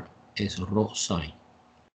 R is rho sine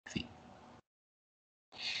phi.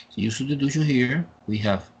 So use substitution here. We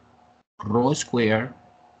have rho square,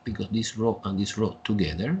 because this rho and this rho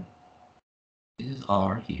together. This is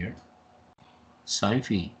R here. Sine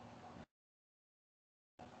phi.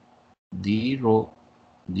 D rho,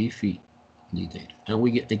 d phi, d theta. And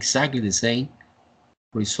we get exactly the same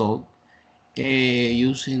result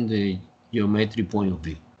using the geometry point of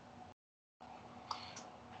view.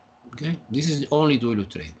 Okay, this is only to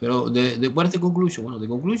illustrate. But what is the conclusion? Well, the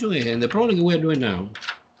conclusion is, and the problem that we are doing now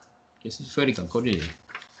is spherical coordinate.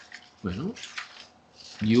 Well,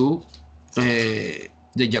 you, the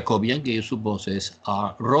Jacobian que you suppose is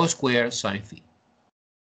rho square sine phi.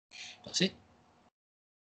 That's it.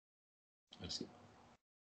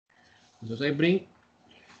 So I bring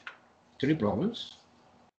 3 problems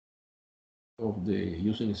of the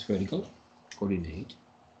using spherical coordinate.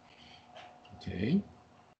 Okay.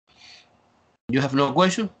 You have no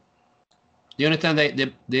question? Do you understand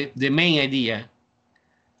the main idea?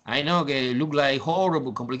 I know it look like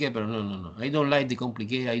horrible, complicated, but no. I don't like the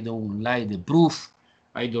complicated. I don't like the proof.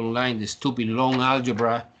 I don't like the stupid long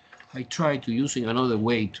algebra. I try to using another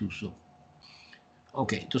way to solve.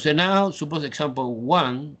 Okay, so now suppose example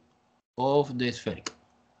 1 of the spherical.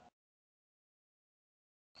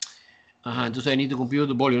 Entonces I need to compute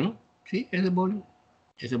the volume, ¿no? Sí, es el volume.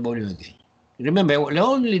 Es el volume again. Remember, the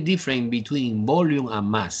only difference between volume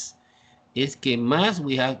and mass is que mass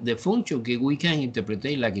we have the function que we can interpret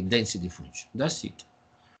like a density function. That's it.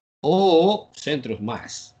 O center of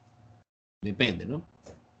mass. Depende, ¿no?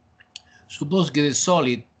 Suppose que the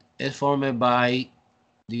solid is formed by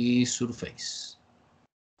this surface.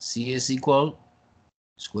 C is equal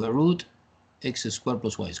square root x squared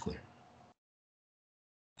plus y squared.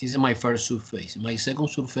 This is my first surface. My second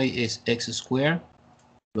surface is x squared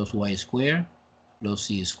plus y squared plus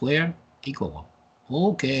c squared equal 1.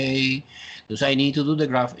 Okay, so I need to do the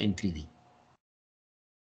graph in 3D.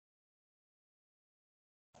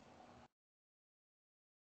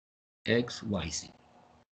 X, Y, Z.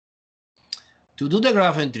 To do the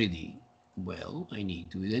graph in 3D, well, I need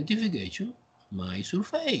to identification my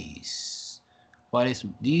surface. What is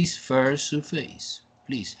this first surface?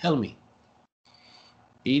 Please help me.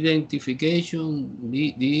 Identification,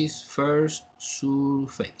 this first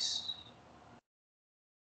surface.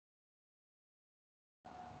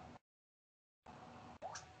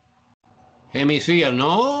 Hemisphere,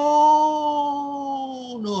 no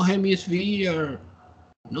hemisphere.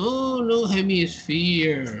 No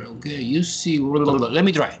hemisphere. Okay, you see, let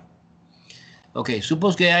me try. Okay,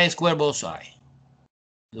 suppose que I square both sides.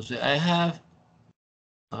 So I have,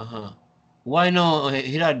 why no,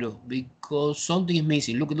 Gerardo? Because something is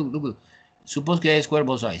missing. Look. Suppose que I square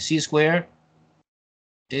both sides. C squared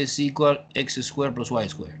is equal x squared plus y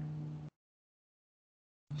squared.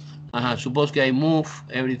 Suppose que I move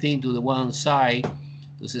everything to the one side.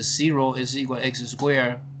 So 0 is equal x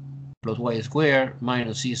squared plus y squared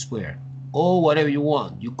minus c squared. Or whatever you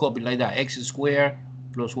want. You copy like that. X squared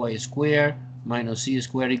plus y squared minus c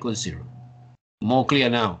squared equals 0. More clear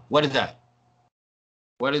now. What is that?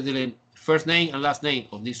 What is the first name and last name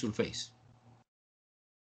of this surface?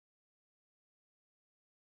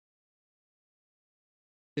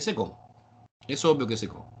 Ese con. Es obvio que ese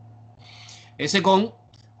con. Ese con,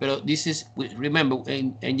 pero this is, remember,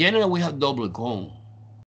 in general we have double cone.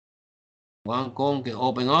 One cone can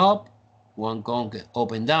open up, one cone can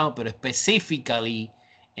open down, pero specifically,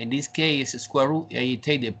 in this case, square root, you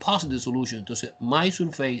take the positive solution. Entonces, my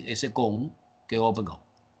surface is a cone que open up.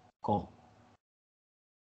 Cone.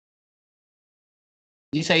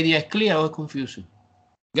 This idea is clear or confusing?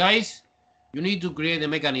 Guys, you need to create a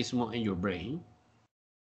mechanism in your brain.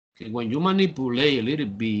 Okay, when you manipulate a little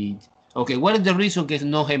bit, okay, what is the reason there's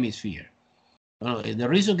no hemisphere? The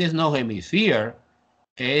reason there's no hemisphere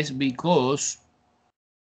is because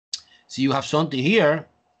si you have something here,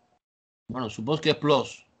 bueno, suppose que es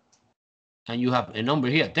plus, and you have a number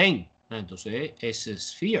here, 10. Entonces, es a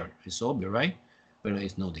sphere, it's obvious, right? But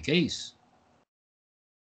it's not the case.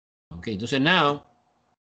 Okay, entonces now,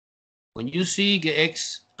 when you see que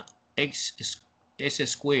x is a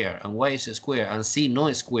square and y is a square and c no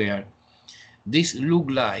is square, this look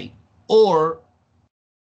like or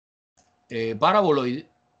paraboloid,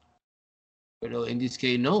 pero in this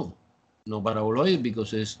case no paraboloid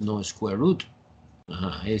because it's no square root.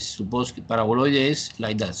 It's supposed paraboloid is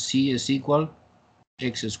like that. C is equal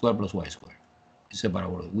x squared plus y squared. It's a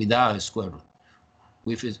paraboloid without a square root.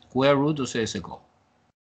 With a square root, o sea, se co.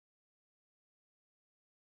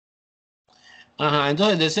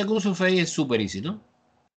 Entonces the second surface is super easy, ¿no?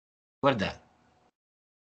 What's that?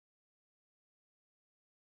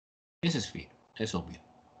 Es sphere, es obvio.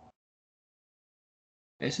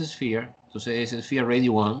 Es sphere, entonces es sphere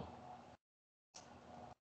radius 1.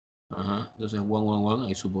 Entonces 1, 1, 1,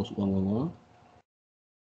 I suppose 1, 1, 1.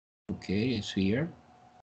 Okay, sphere.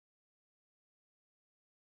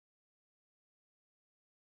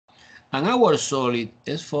 And our solid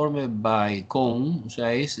is formed by cone, o sea,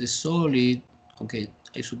 es solid. Okay,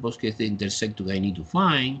 I suppose que es the intersector I need to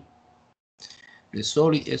find. The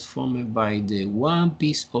solid is formed by the one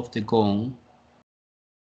piece of the cone,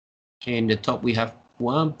 and the top we have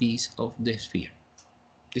one piece of the sphere.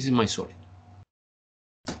 This is my solid.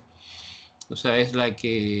 O sea, it's like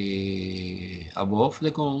above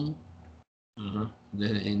the cone.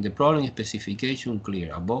 In the problem specification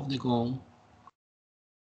clear, above the cone,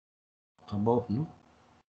 above, no?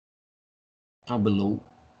 And below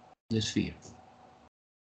the sphere.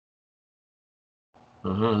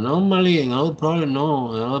 Normally, another problem,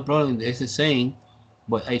 no, another problem is the same,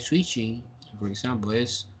 but I switching, for example,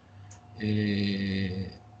 is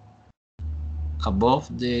above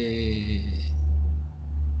the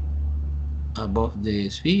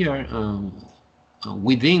sphere,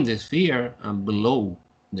 within the sphere, and below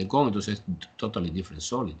the cone. Entonces es totally different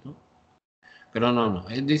solid, no? Pero no,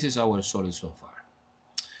 this is our solid so far.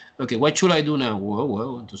 Okay, what should I do now?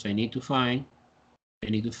 Well, entonces I need to find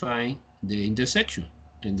the intersection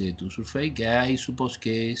and the two surface. Que I suppose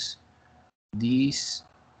que es this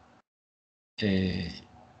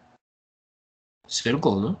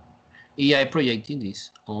circle, no? Y I projecting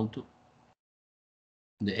this onto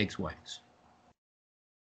the x-y.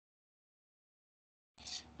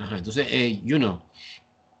 Entonces,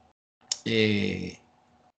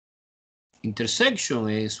 intersection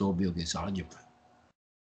es obvio que es álgebra.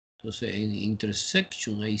 Entonces, in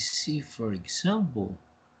intersection, I see, for example,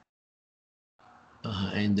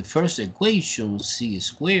 in the first equation, c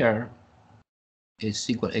squared is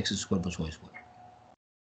equal to x squared plus y squared.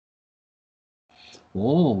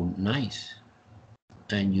 Oh, nice.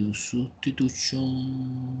 And use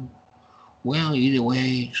substitution. Well, either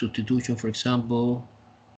way, substitution, for example,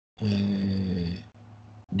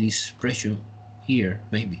 this expression here,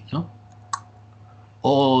 maybe, no?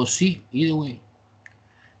 Oh, see, either way.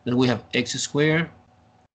 Then we have x squared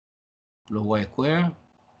plus y squared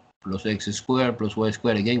plus x squared plus y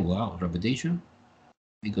squared again. Wow, repetition.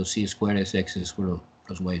 Because c squared is x squared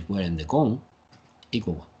plus y squared in the cone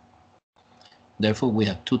equal 1. Therefore, we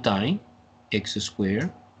have 2 times x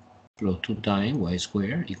squared plus 2 times y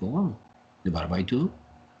squared equal 1. Divided by 2,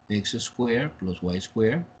 x squared plus y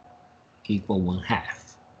squared equal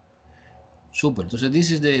 1/2. Super. So this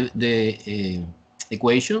is the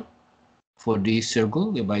equation for this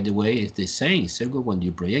circle. By the way, it's the same circle when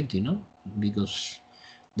you project, because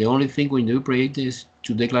the only thing when you project is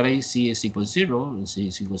to declare c is equal 0, and c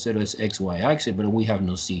is equal 0 is xy axis, but we have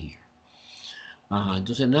no c here.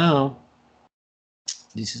 Entonces now,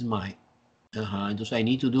 this is my, entonces I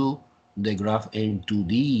need to do the graph in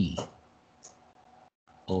 2D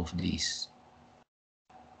of this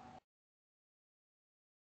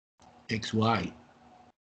xy.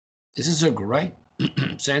 This is a circle, right?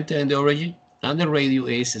 Center and the origin, and the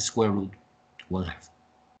radius is square root 1/2.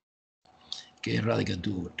 Que es radical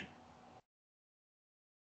 2/8.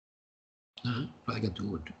 Radical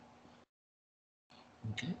 2/8.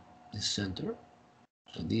 Okay, the center.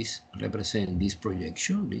 And this represents this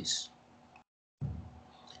projection, this.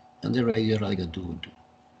 and the radius radical 2 2.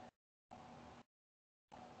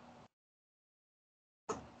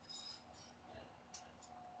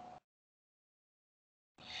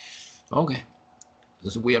 Okay,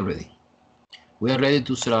 so we are ready. We are ready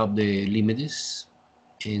to set up the limits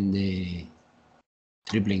in the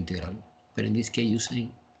triple integral, but in this case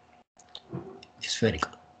using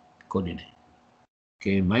spherical coordinate.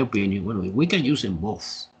 Okay, in my opinion, well, we can use them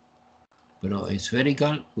both, but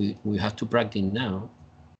spherical we have to practice now.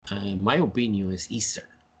 In my opinion, is easier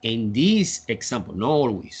in this example, not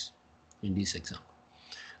always in this example.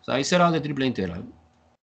 So I set out the triple integral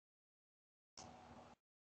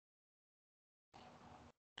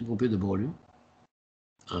to compute the volume.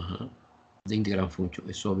 The integral function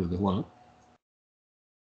is obvious que 1.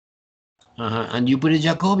 And you put a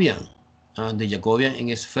Jacobian. And the Jacobian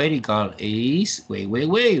in spherical is,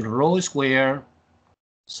 wait, rho square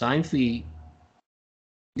sine phi.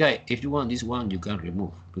 Guys, if you want this one, you can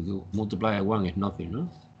remove. Because multiply by 1 is nothing, no?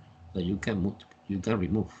 That you can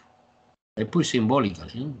remove. I put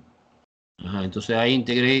symbolically. Entonces I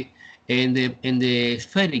integrate in the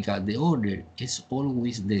spherical, the order is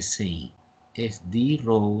always the same. It's d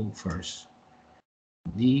rho first,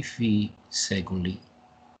 d phi secondly,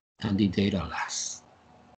 and the theta last.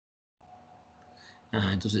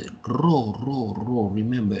 Entonces rho,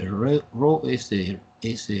 remember, rho is a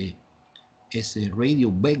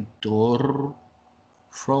radial vector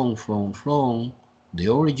from the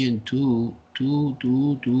origin to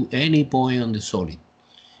any point on the solid.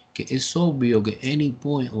 Que es obvio que any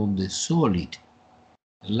point on the solid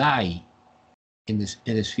lie in the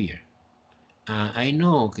sphere. I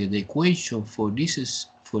know that the equation for this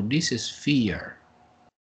sphere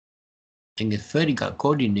in a spherical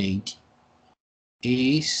coordinate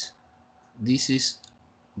is, this is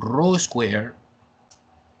rho square,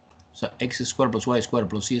 so x squared plus y squared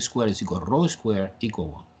plus c squared is equal to rho squared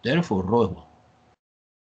equal 1. Therefore, rho is 1.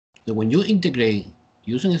 So when you integrate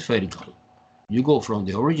using a spherical, you go from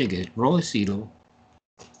the origin, que rho is 0,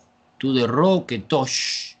 to the rho que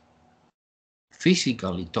touch,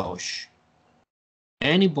 physically touch,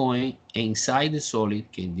 any point inside the solid,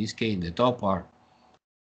 que in this case, in the top part,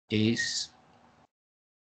 is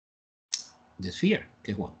the sphere,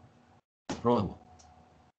 que es 1. Rho is 1.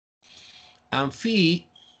 And phi,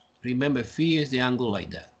 remember, phi is the angle like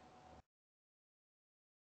that.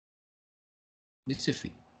 This is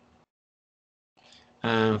phi.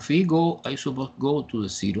 And phi go, I suppose, go to the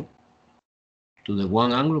 0, to the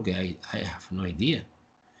 1 angle, okay, I have no idea.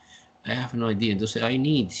 I have no idea. Entonces I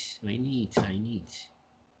need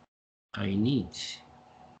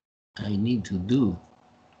to do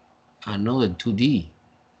another 2D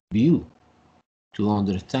view to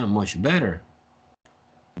understand much better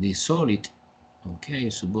the solid. Okay,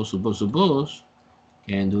 suppose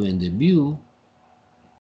can do in the view,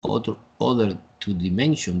 other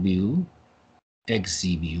two-dimension view,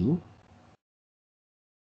 XZ view.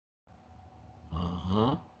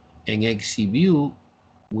 In XZ view,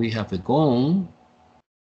 we have a cone,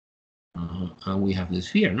 and we have the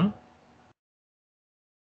sphere, no?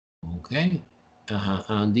 Okay,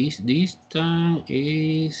 and this time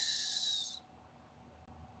is,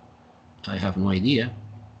 I have no idea.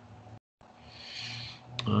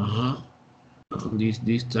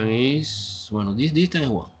 This time is, well, this time is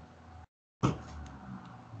 1.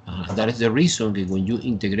 That is the reason that when you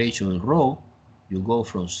integration in rho, you go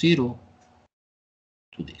from 0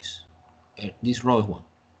 to this. This rho is 1.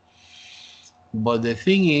 But the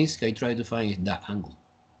thing is, I try to find is that angle.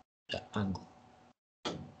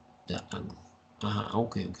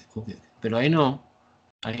 Okay. But I know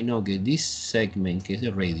that this segment, que es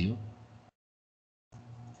the radio,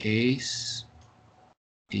 is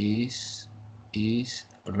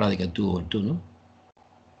radical 2 over 2, no?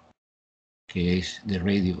 Que es the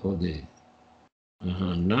radio of the,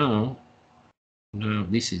 now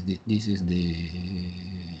this is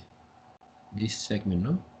this segment,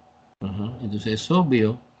 no? Entonces es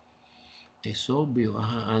obvio,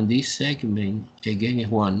 and this segment again is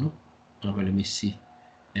 1, no? Okay, let me see.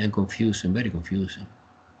 I'm confusing, very confusing.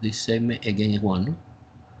 This segment again is 1, no?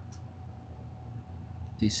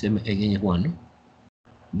 This segment again is 1, no?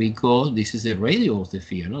 Because this is the radio of the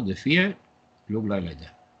sphere, no? The sphere look like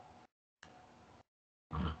that.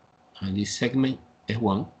 And this segment is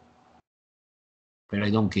 1, but I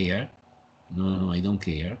don't care. No, I don't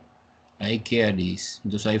care. I care this.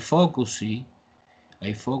 Because I focus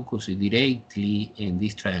directly in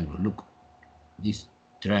this triangle. Look, this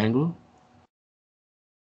triangle,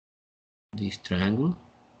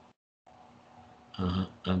 and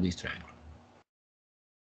this triangle.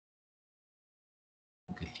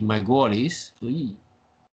 Okay, my goal is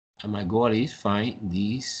And my goal is find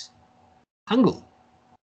this angle.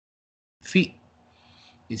 Phi.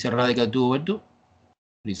 Dice radical 2 over 2.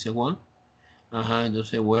 Dice 1.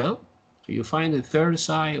 Entonces, well, you find the third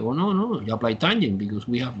side. Oh, no. You apply tangent because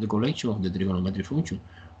we have the collection of the trigonometric function.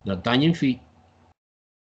 The tangent phi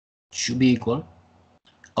should be equal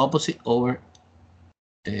opposite over,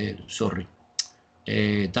 tangent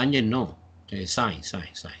no, sine,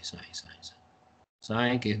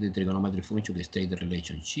 que es the trigonometric function que state the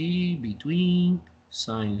relationship between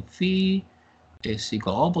sine phi is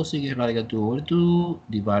equal opposite, que es radical 2 over 2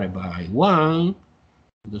 divided by 1.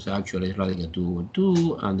 Entonces, actually, es radical 2 over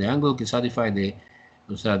 2, and the angle que satisfy the,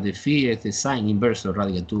 o sea, the phi es the sine inverse of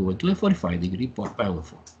radical 2 over 2 es 45 degrees por pi over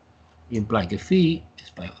 4. Imply que phi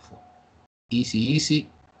es pi over 4. Easy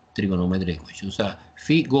trigonometric equation. O sea,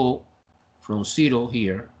 phi go from 0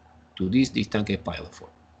 here to this distance que es pi over 4.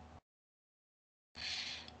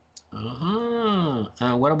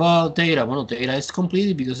 And what about theta? Bueno, theta is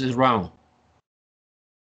completed because it's round.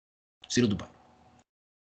 0 to pi.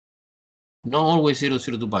 Not always 0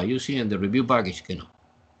 to pi. You see in the review package que no.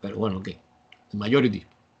 Pero bueno, okay. The majority.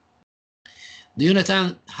 Do you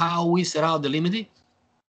understand how we set out the limit?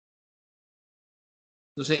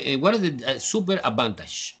 Entonces, what is the super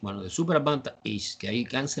advantage? Bueno, the super advantage is que ahí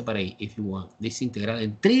can separate, if you want, this integral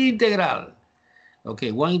en 3 integral.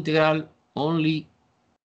 Okay, one integral only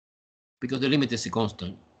because the limit is a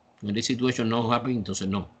constant. When this situation not happen, entonces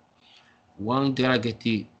no. One integral que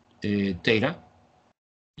es theta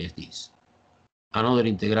is this. Another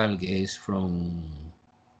integral que es from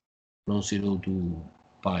 0 to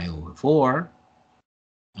pi over 4.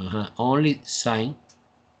 Only sine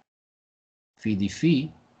phi d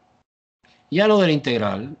phi. Y another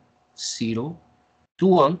integral 0 to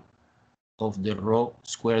 1 of the rho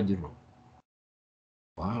square d rho.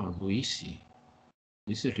 Wow, so easy.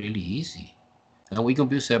 This is really easy. And we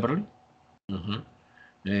compute separately.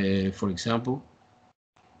 For example,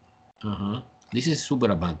 this is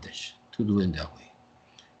super advantage to do it that way.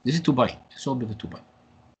 This is 2 pi. It's obvious 2 pi.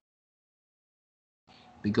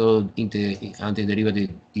 Because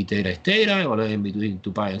antiderivative y theta es theta, or in between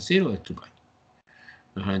 2 pi and 0 es 2 pi.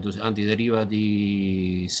 Entonces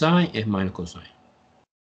antiderivative sine es minus cosine.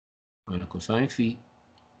 Minus cosine phi.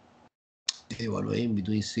 Evaluate in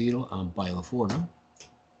between 0 and pi over 4, ¿no?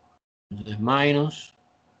 Entonces minus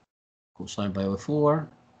cosine pi over 4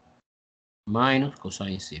 minus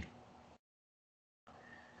cosine 0.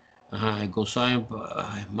 El cosine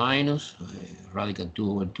es minus radical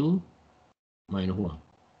 2 over 2 minus 1.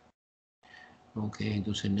 Ok,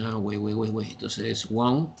 entonces now, wait. Entonces es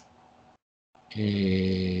 1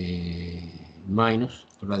 minus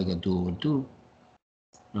radical 2 over 2.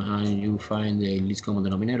 You find the least common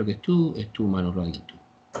denominator que es 2 minus radical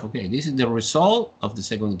 2. Okay, this is the result of the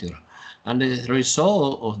second integral. And the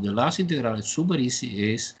result of the last integral is super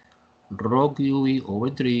easy, is rho QE over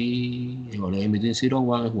 3, evaluating between 0 and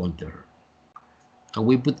 1 is 1/3. And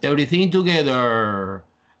we put everything together.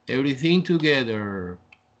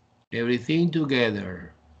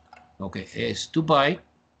 Okay, it's 2 pi.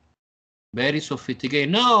 Very sophisticated.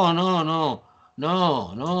 No.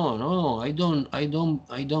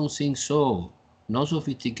 I don't think so. No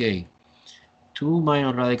sophisticated. 2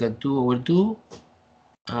 minus radical 2 over 2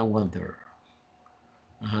 and 1/3.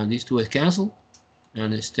 These two is cancelled.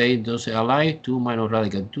 And stay entonces alive. 2 minus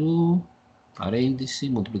radical 2, parenthesis,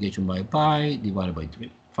 multiplication by pi, divided by 3.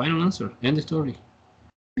 Final answer. End the story.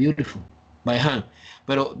 Beautiful. By hand.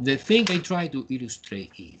 Pero the thing I try to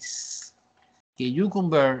illustrate is que you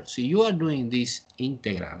convert, si you are doing this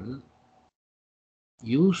integral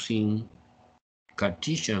using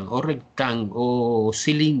Cartesian or rectangle or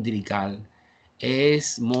cylindrical,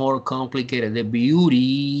 is more complicated. The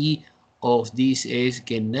beauty of this is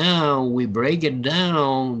that now we break it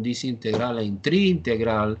down, this integral in 3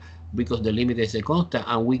 integral, because the limit is a constant,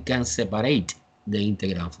 and we can separate the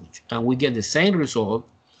integral function. And we get the same result,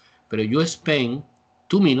 but you spend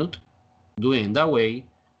 2 minutes doing that way,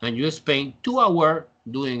 and you spend 2 hours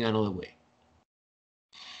doing another way.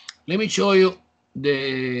 Let me show you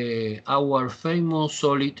our famous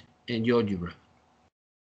solid in GeoGebra.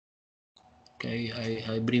 Okay,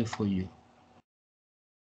 I bring for you.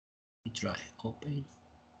 Try open.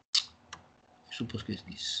 I suppose que es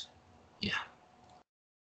this. Yeah.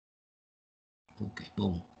 Okay,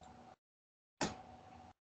 boom.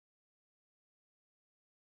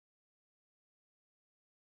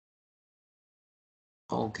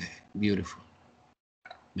 Okay, beautiful.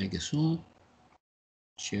 Make a zoom.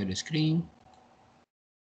 Share the screen.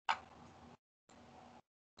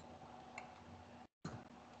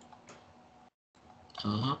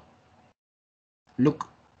 Look.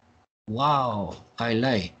 Wow, I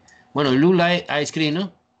like. Bueno, it look like ice cream,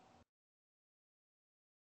 no?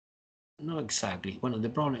 Not exactly. Well, the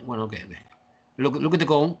problem. Well, okay, okay. Look at the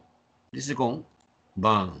cone. This is the cone.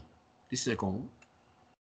 Bang. This is the cone.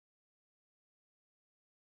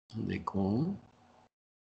 The cone.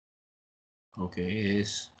 Okay,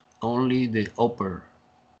 is only the upper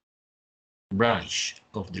branch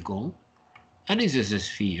of the cone, and this is a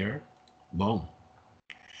sphere. Boom.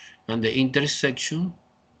 And the intersection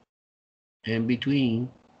in between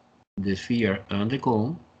the sphere and the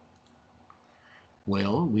cone.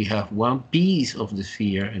 Well, we have one piece of the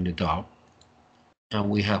sphere in the top, and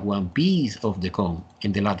we have one piece of the cone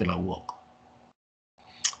in the lateral wall.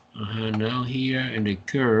 Now here in the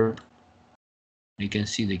curve, you can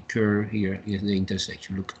see the curve here is the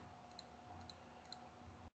intersection. Look.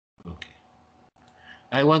 Okay.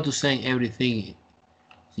 I want to say everything.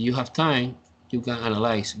 If you have time, you can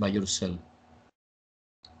analyze by yourself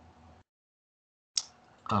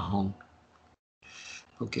at home.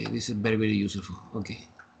 Okay, this is very, very useful. Okay.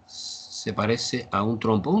 Se parece a un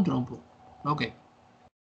trompo. Un trompo. Okay.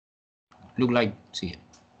 Look like, sí.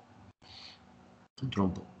 Un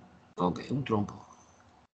trompo. Okay, un trompo.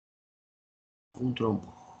 Un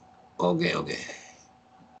trompo. Okay, okay.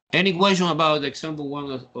 Any question about example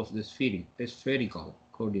one of the spherical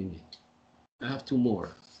coordinate? I have two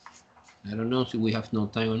more. I don't know if we have no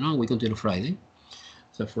time or not. We continue Friday.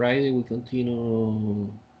 So Friday we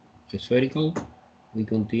continue spherical. We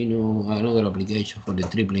continue another application for the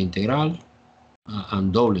triple integral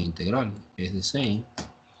and double integral. It's the same.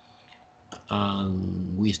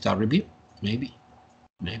 And we start review. Maybe.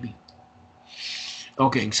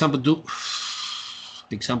 Okay, example two.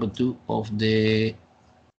 Example two of the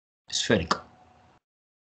spherical.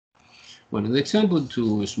 Well, the example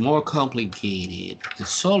 2 is more complicated. The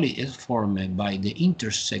solid is formed by the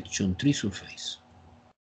intersection three surfaces.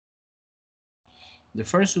 The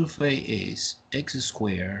first surface is x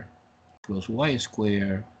squared plus y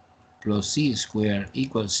squared plus z squared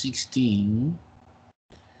equals 16.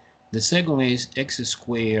 The second is x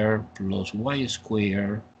squared plus y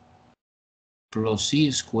squared plus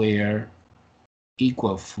z squared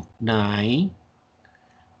equals 9.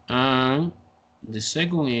 And the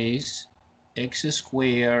second is x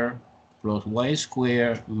squared plus y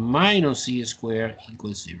squared minus z squared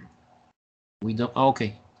equals 0. We don't,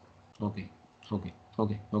 okay.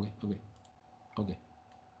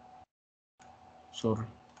 Sorry.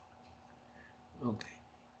 Okay.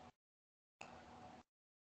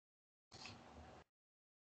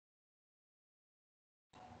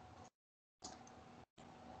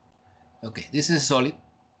 Okay, this is solid.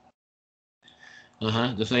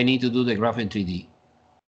 So I need to do the graph in 3D.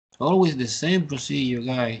 Always the same procedure,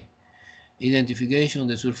 guys. Identification of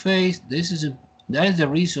the surface. That is the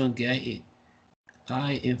reason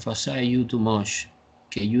I emphasize you too much.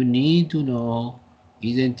 Okay, you need to know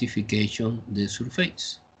identification the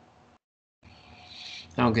surface.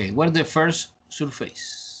 Okay, what's the first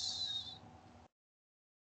surface?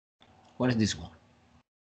 What is this one?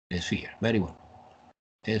 A sphere. Very well.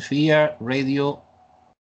 A sphere radio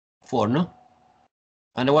 4, no?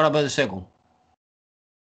 And what about the second?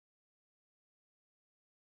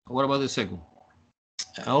 What about the second?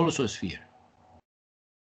 Also a sphere.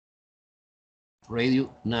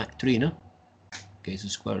 Radio 3, no? Okay, it's a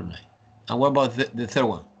square of 9. And what about the third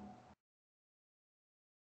one?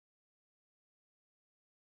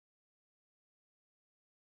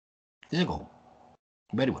 Ese cone.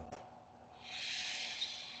 Very well.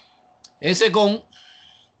 Ese cone,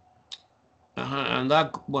 and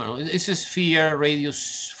that, bueno, it's a sphere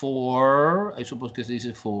radius 4. I suppose que se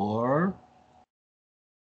dice 4.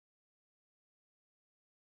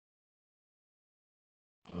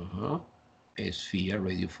 A sphere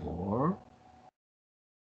radius 4.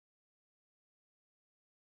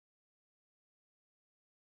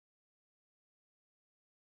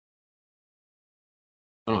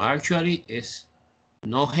 No, actually, it's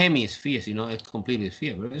no hemisphere, sino it's completely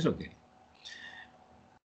sphere, but it's okay.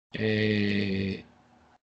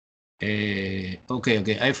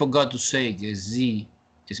 Okay. I forgot to say that z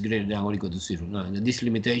is greater than or equal to 0. Now, this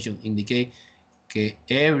limitation indicates that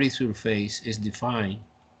every surface is defined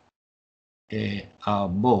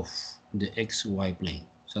above the xy plane.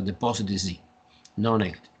 So the positive z, no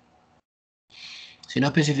negative. So no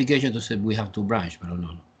specification to say we have two branches, but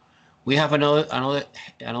no. We have another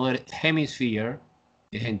hemisphere,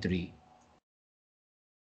 in 3.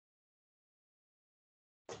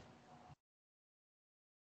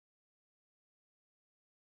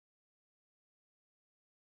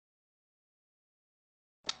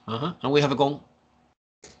 And we have a cone.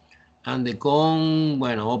 And the cone,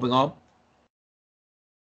 bueno, open up.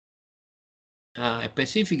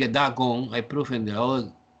 specific at that cone, I prove in the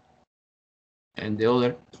other, and the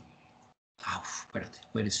other. Oh, espérate,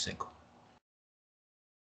 wait a second.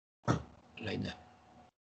 Like that.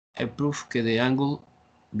 I prove que the angle,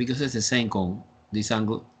 because it's the same cone, this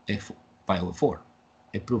angle is pi over 4.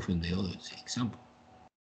 I prove in the other example.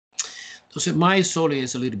 So my solid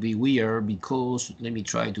is a little bit weird because let me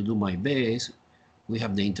try to do my best. We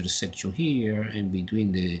have the intersection here and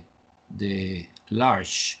between the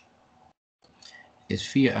large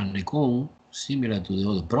sphere and the cone, similar to the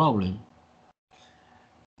other problem.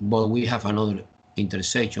 But we have another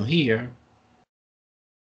intersection here.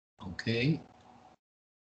 Okay.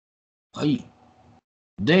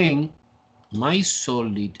 Then my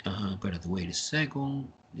solid, wait a second.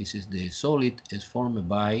 This is the solid is formed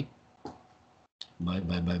by.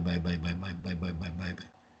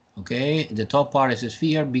 Okay, the top part is a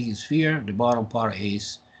sphere, big sphere. The bottom part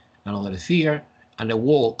is another sphere, and the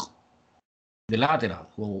walk, the lateral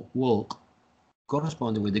walk,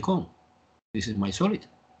 corresponding with the cone. This is my solid.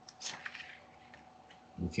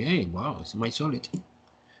 Okay, wow, it's my solid.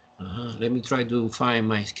 Let me try to find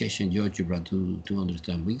my sketch in GeoGebra to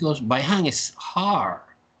understand, because by hand it's hard.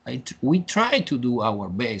 We try to do our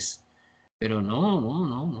best, but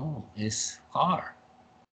no, it's hard.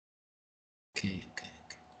 Okay.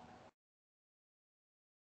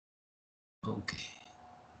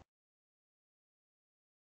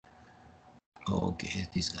 Okay,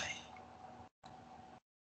 this guy.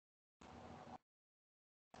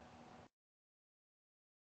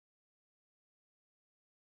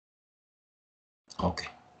 Okay,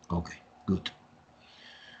 good.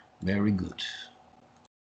 Very good.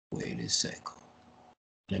 Wait a second.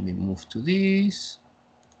 Let me move to this.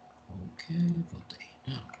 Okay, rotate.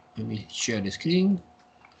 Now, let me share the screen.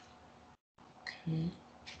 Okay.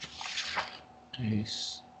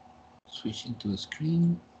 This switching to the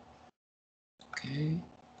screen. Okay,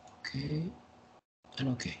 and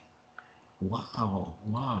okay.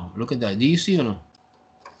 Wow. Look at that. Do you see or no?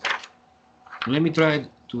 Let me try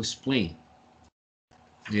to explain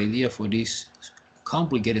the idea for this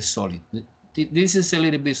complicated solid. This is a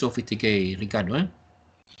little bit sophisticated, Ricardo. Eh?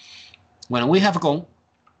 When we have a cone,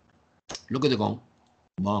 look at the cone.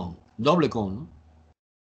 Boom. Double cone. No?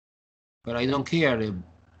 But I don't care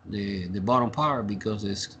the bottom part because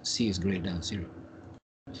this C is greater than 0.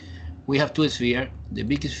 We have two spheres, the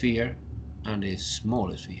big sphere and the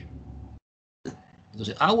small sphere.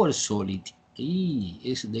 Entonces, our solid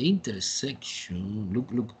is the intersection.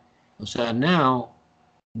 Look. So now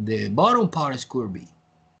the bottom part is curvy.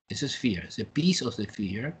 It's a sphere. It's a piece of the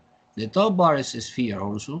sphere. The top bar is a sphere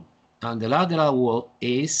also, and the lateral wall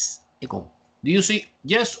is a cone. Do you see?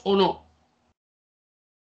 Yes or no?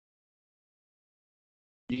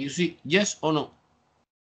 Do you see? Yes or no?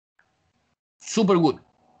 Super good.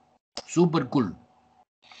 Super cool.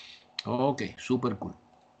 Okay, super cool.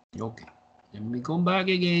 Okay. Let me come back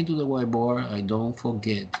again to the whiteboard. I don't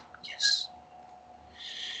forget. Yes.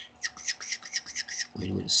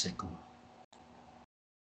 Wait a second.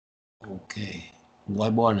 Okay.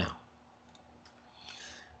 Whiteboard now.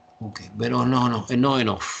 Okay, but no, not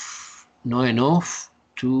enough. Not enough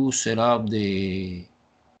to set up the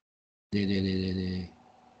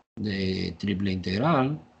triple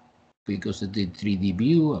integral because of the 3D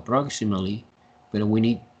view approximately, but we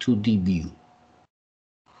need 2D view.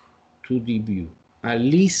 2D view. At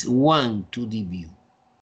least one 2D view.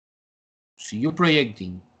 So you're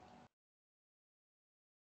projecting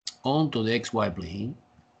onto the XY plane.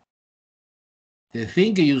 The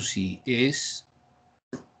thing you see is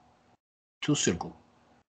two circles.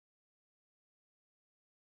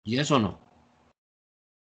 Yes or no?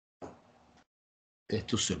 It's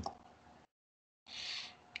two circles.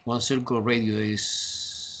 One circle radius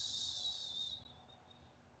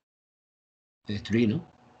is 3, no?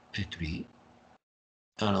 Is 3.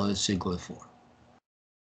 Another circle is 4.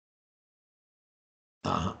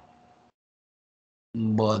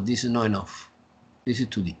 But this is not enough. This is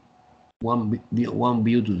 2D. One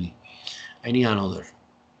view 2D. I need another.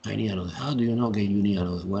 How do you know that you need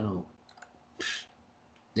another? Well,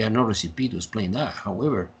 there are no recipes to explain that.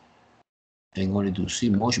 However, in order to see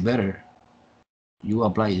much better, you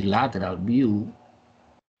apply lateral view.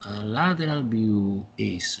 And lateral view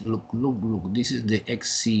is, look, this is the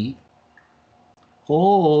XC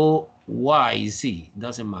or YZ,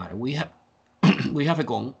 doesn't matter. We have we have a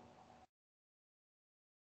cone.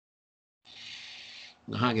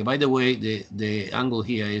 By the way, the angle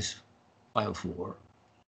here is 5.4.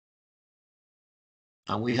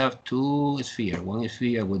 And we have two spheres. One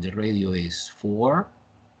sphere with the radius is 4.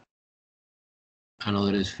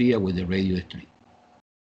 Another sphere with the radius is 3.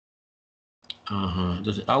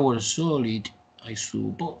 Our solid I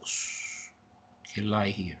suppose can lie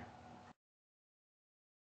here.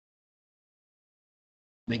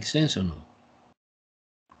 Makes sense or no?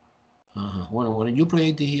 Well, when you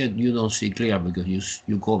project it here, you don't see clear because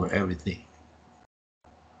you cover everything.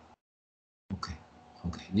 Okay.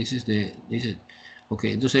 This is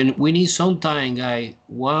okay. Entonces we need some time, guys.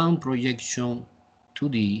 One projection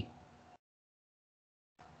 2D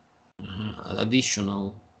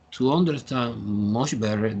additional to understand much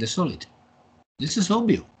better the solid. This is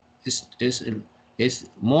obvious. It's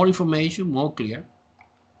more information, more clear.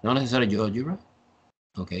 Not necessarily algebra.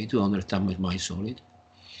 Okay, to understand my solid.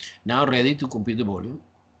 Now ready to compute the volume.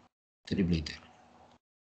 Triple integral.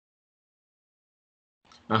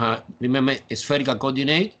 Remember, spherical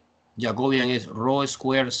coordinate. Jacobian is rho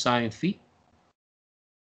squared sine phi.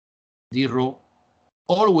 The rho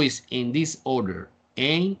always in this order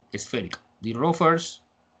and spherical. The rho first,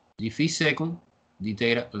 the phi second, the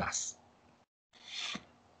theta last.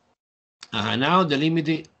 Now the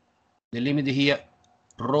limit here,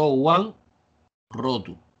 rho 1, rho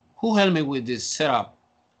 2. Who helped me with this setup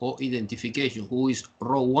or identification? Who is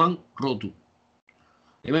rho 1, rho 2?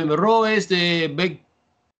 Remember, rho is the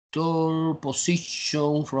vector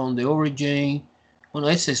position from the origin. Well,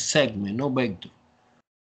 it's a segment, no vector.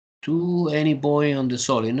 To any point on the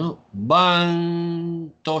solid, no?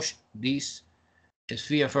 Bang, touch this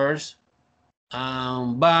sphere first,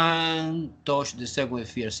 and bang, touch the second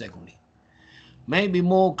sphere secondly. Maybe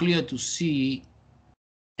more clear to see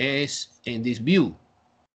is in this view.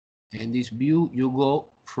 In this view, you go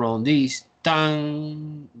from this,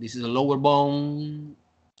 tan, this is the lower bone,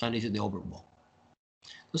 and this is the upper bone.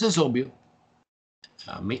 This is obvious.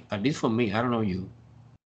 At least for me, I don't know you.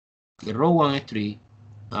 The rho 1 is 3,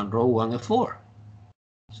 and rho 1 is 4.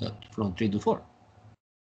 So from 3 to 4.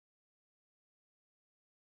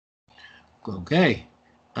 Okay.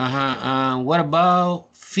 And what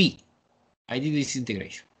about phi? I did this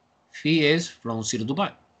integration. Phi is from 0 to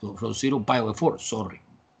pi. So from 0 pi over 4, sorry.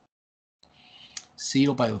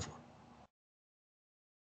 0 pi over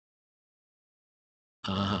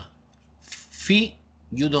 4. Phi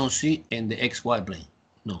you don't see in the xy plane.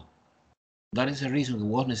 No. That is the reason it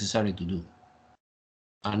was necessary to do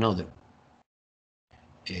another.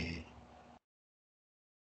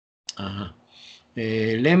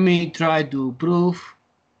 Let me try to prove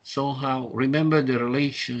somehow. Remember the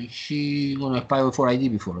relationship on a pi over 4 I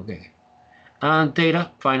did before, okay? And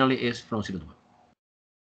theta finally is from 0 to pi.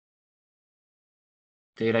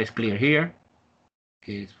 Theta is clear here.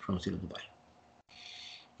 It's from 0 to pi.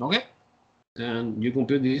 Okay? And you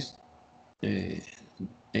compute this.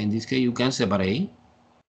 In this case, you can separate,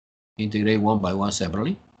 integrate one by one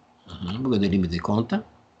separately, because the limit is constant.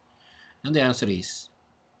 And the answer is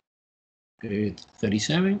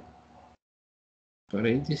 37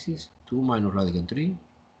 parentheses 2 minus radical 3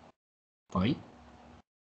 pi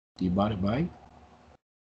divided by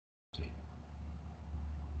 3.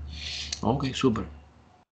 Okay, super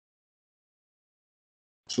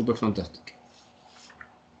fantastic.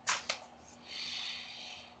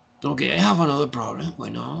 Okay, I have another problem.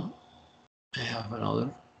 Bueno, I have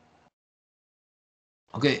another.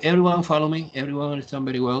 Okay, everyone follow me. Everyone understand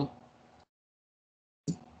very well.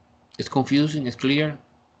 It's confusing. It's clear.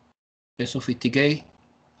 It's sophisticated.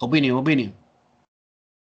 Opinion.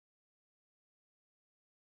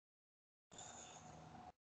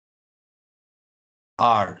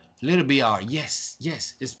 R, little bit R. Yes.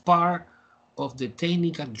 It's part of the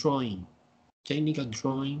technical drawing.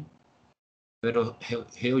 But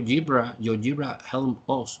GeoGebra help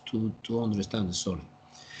us to understand the solid.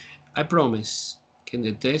 I promise in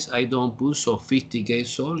the test I don't put sophisticated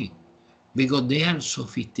solid because they are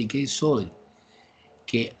sophisticated solid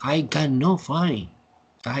that I cannot find.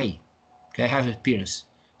 I have experience.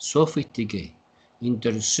 Sophisticated.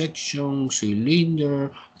 Intersection,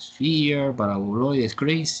 cylinder, sphere, paraboloid is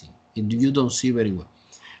crazy. You don't see very well.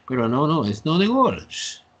 But no, it's not the goal.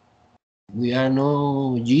 We are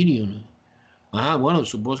no genius. Bueno,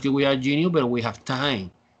 suppose que we are genius, but we have time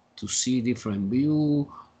to see different view,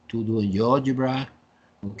 to do a algebra.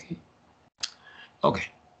 Okay.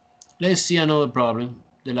 Let's see another problem,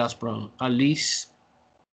 the last problem, at least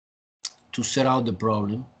to set out the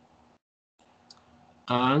problem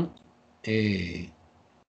and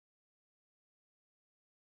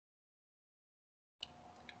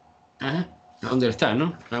understand,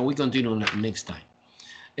 no? And we continue next time.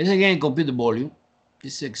 Let's again compute the volume.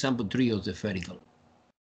 This is example 3 of the spherical.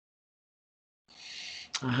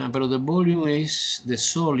 But the volume is the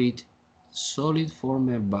solid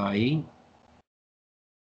formed by,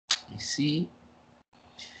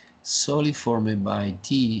 solid formed by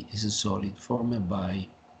T is a solid formed by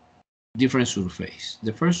different surface.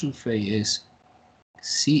 The first surface is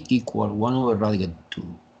C equal 1 over radical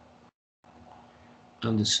 2.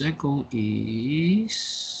 And the second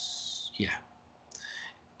is, yeah,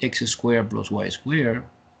 x squared plus y squared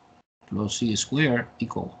plus c squared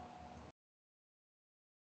equal.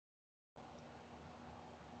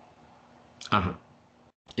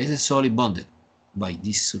 This is solid bonded by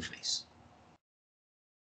this surface.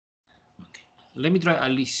 Okay, let me try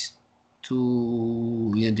at least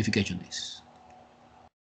to identification this.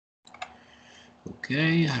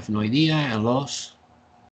 Okay, I have no idea, I lost.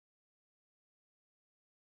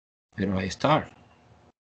 Pero I start.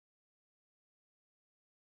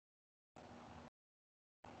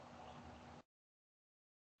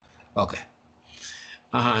 Okay.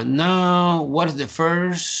 Now, what is the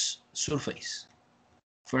first surface?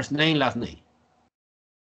 First name, last name.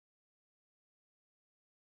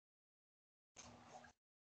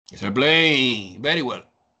 It's a plane. Very well.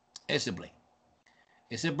 It's a plane.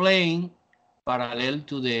 It's a plane parallel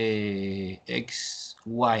to the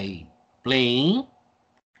XY plane.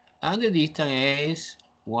 And the distance is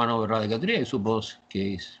 1 over radical 3. I suppose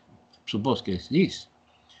que es this.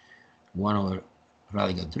 1 over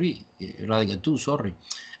radical 3. Radical 2, sorry.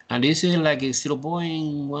 And this is like a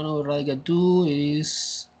 0.1 over radical 2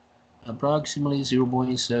 is approximately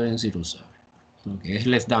 0.707. Okay, it's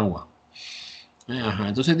less than 1.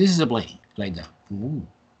 Entonces, this is a plane, like that.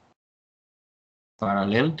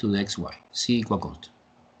 Parallel to the XY. C equal constant.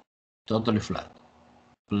 Totally flat.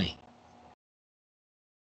 Plane.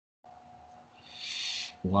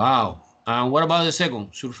 Wow. And what about the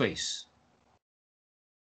second surface?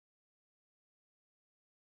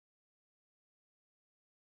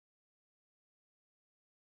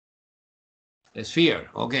 A sphere.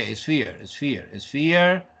 Okay, a sphere.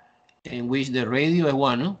 In which the radius is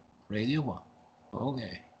 1, no? Radius 1.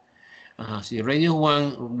 Okay. See, radius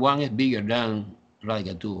 1 is bigger than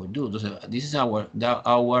radical 2 or 2. So this is our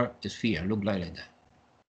sphere. Look like that.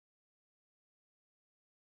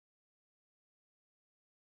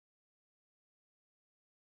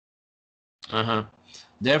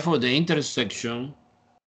 Therefore, the intersection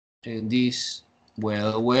in this,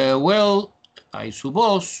 well, I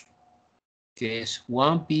suppose, is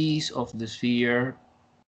one piece of the sphere.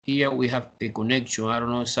 Here we have a connection. I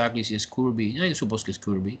don't know exactly if it's curvy. I suppose it's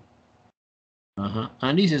curvy.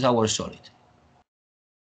 And this is our solid.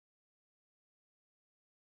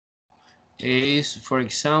 Is, for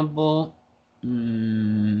example,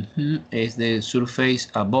 is the surface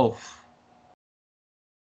above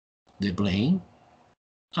the plane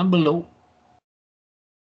and below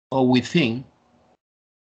or within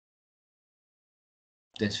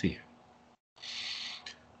the sphere.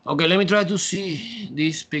 Okay, let me try to see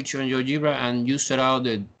this picture in GeoGebra and you set out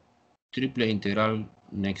the triple integral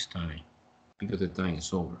next time because the time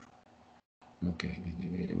is over. Okay,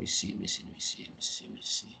 let me see.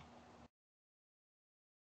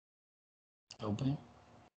 Open.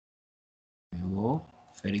 There we go.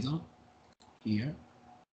 Spherical. Here.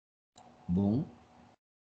 Boom.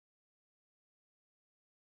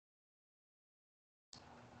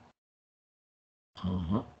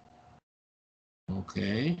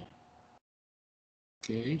 Okay.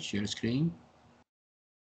 Okay, share screen.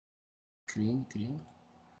 Screen.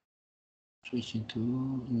 Switching to,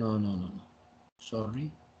 no.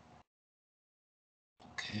 Sorry.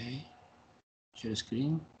 Okay. Share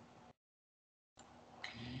screen.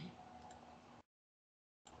 Okay.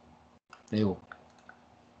 There you go.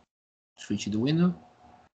 Switch the window.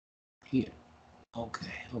 Here.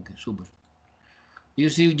 Okay, super. You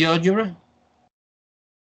see GeoGebra?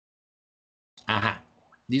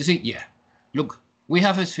 Do you see? Yeah. Look, we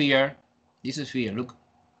have a sphere. This is a sphere. Look.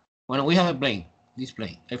 When we have a plane, this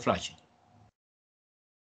plane, I flash it.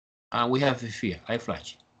 And we have a sphere, I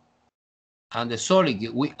flash it. And the solid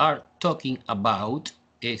we are talking about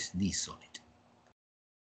is this solid.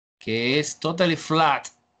 Que es totally flat.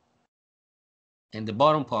 And the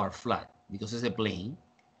bottom part flat because it's a plane.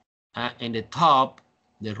 And the top,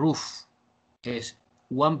 the roof, is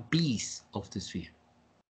one piece of the sphere.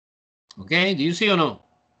 Okay, do you see or no?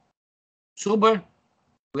 Super.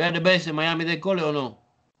 We are the best in Miami-Dade College or no?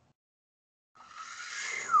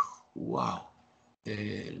 Wow.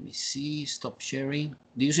 Let me see. Stop sharing.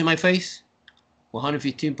 Do you see my face?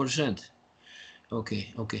 115%.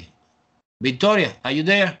 Okay. Victoria, are you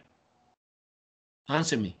there?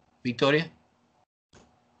 Answer me. Victoria?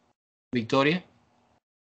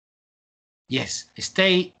 Yes.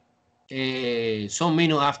 Stay some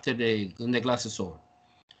minutes after the class is over.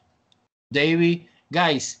 David,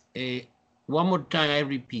 guys, one more time I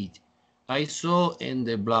repeat. I saw in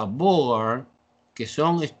the blackboard que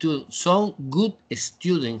son good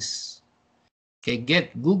students can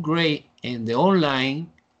get good grade in the online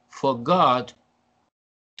forgot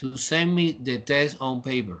to send me the test on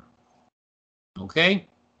paper. Okay?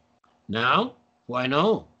 Now, why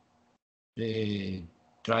not?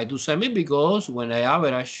 Try to send me, because when I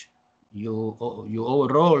average, your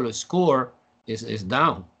overall score is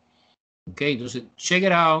down. Okay, entonces check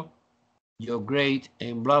it out, your grade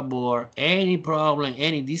in Blackboard. Any problem,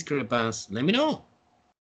 any discrepancy, let me know.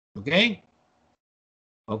 Okay?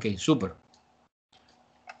 Okay, super.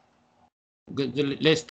 Good, let's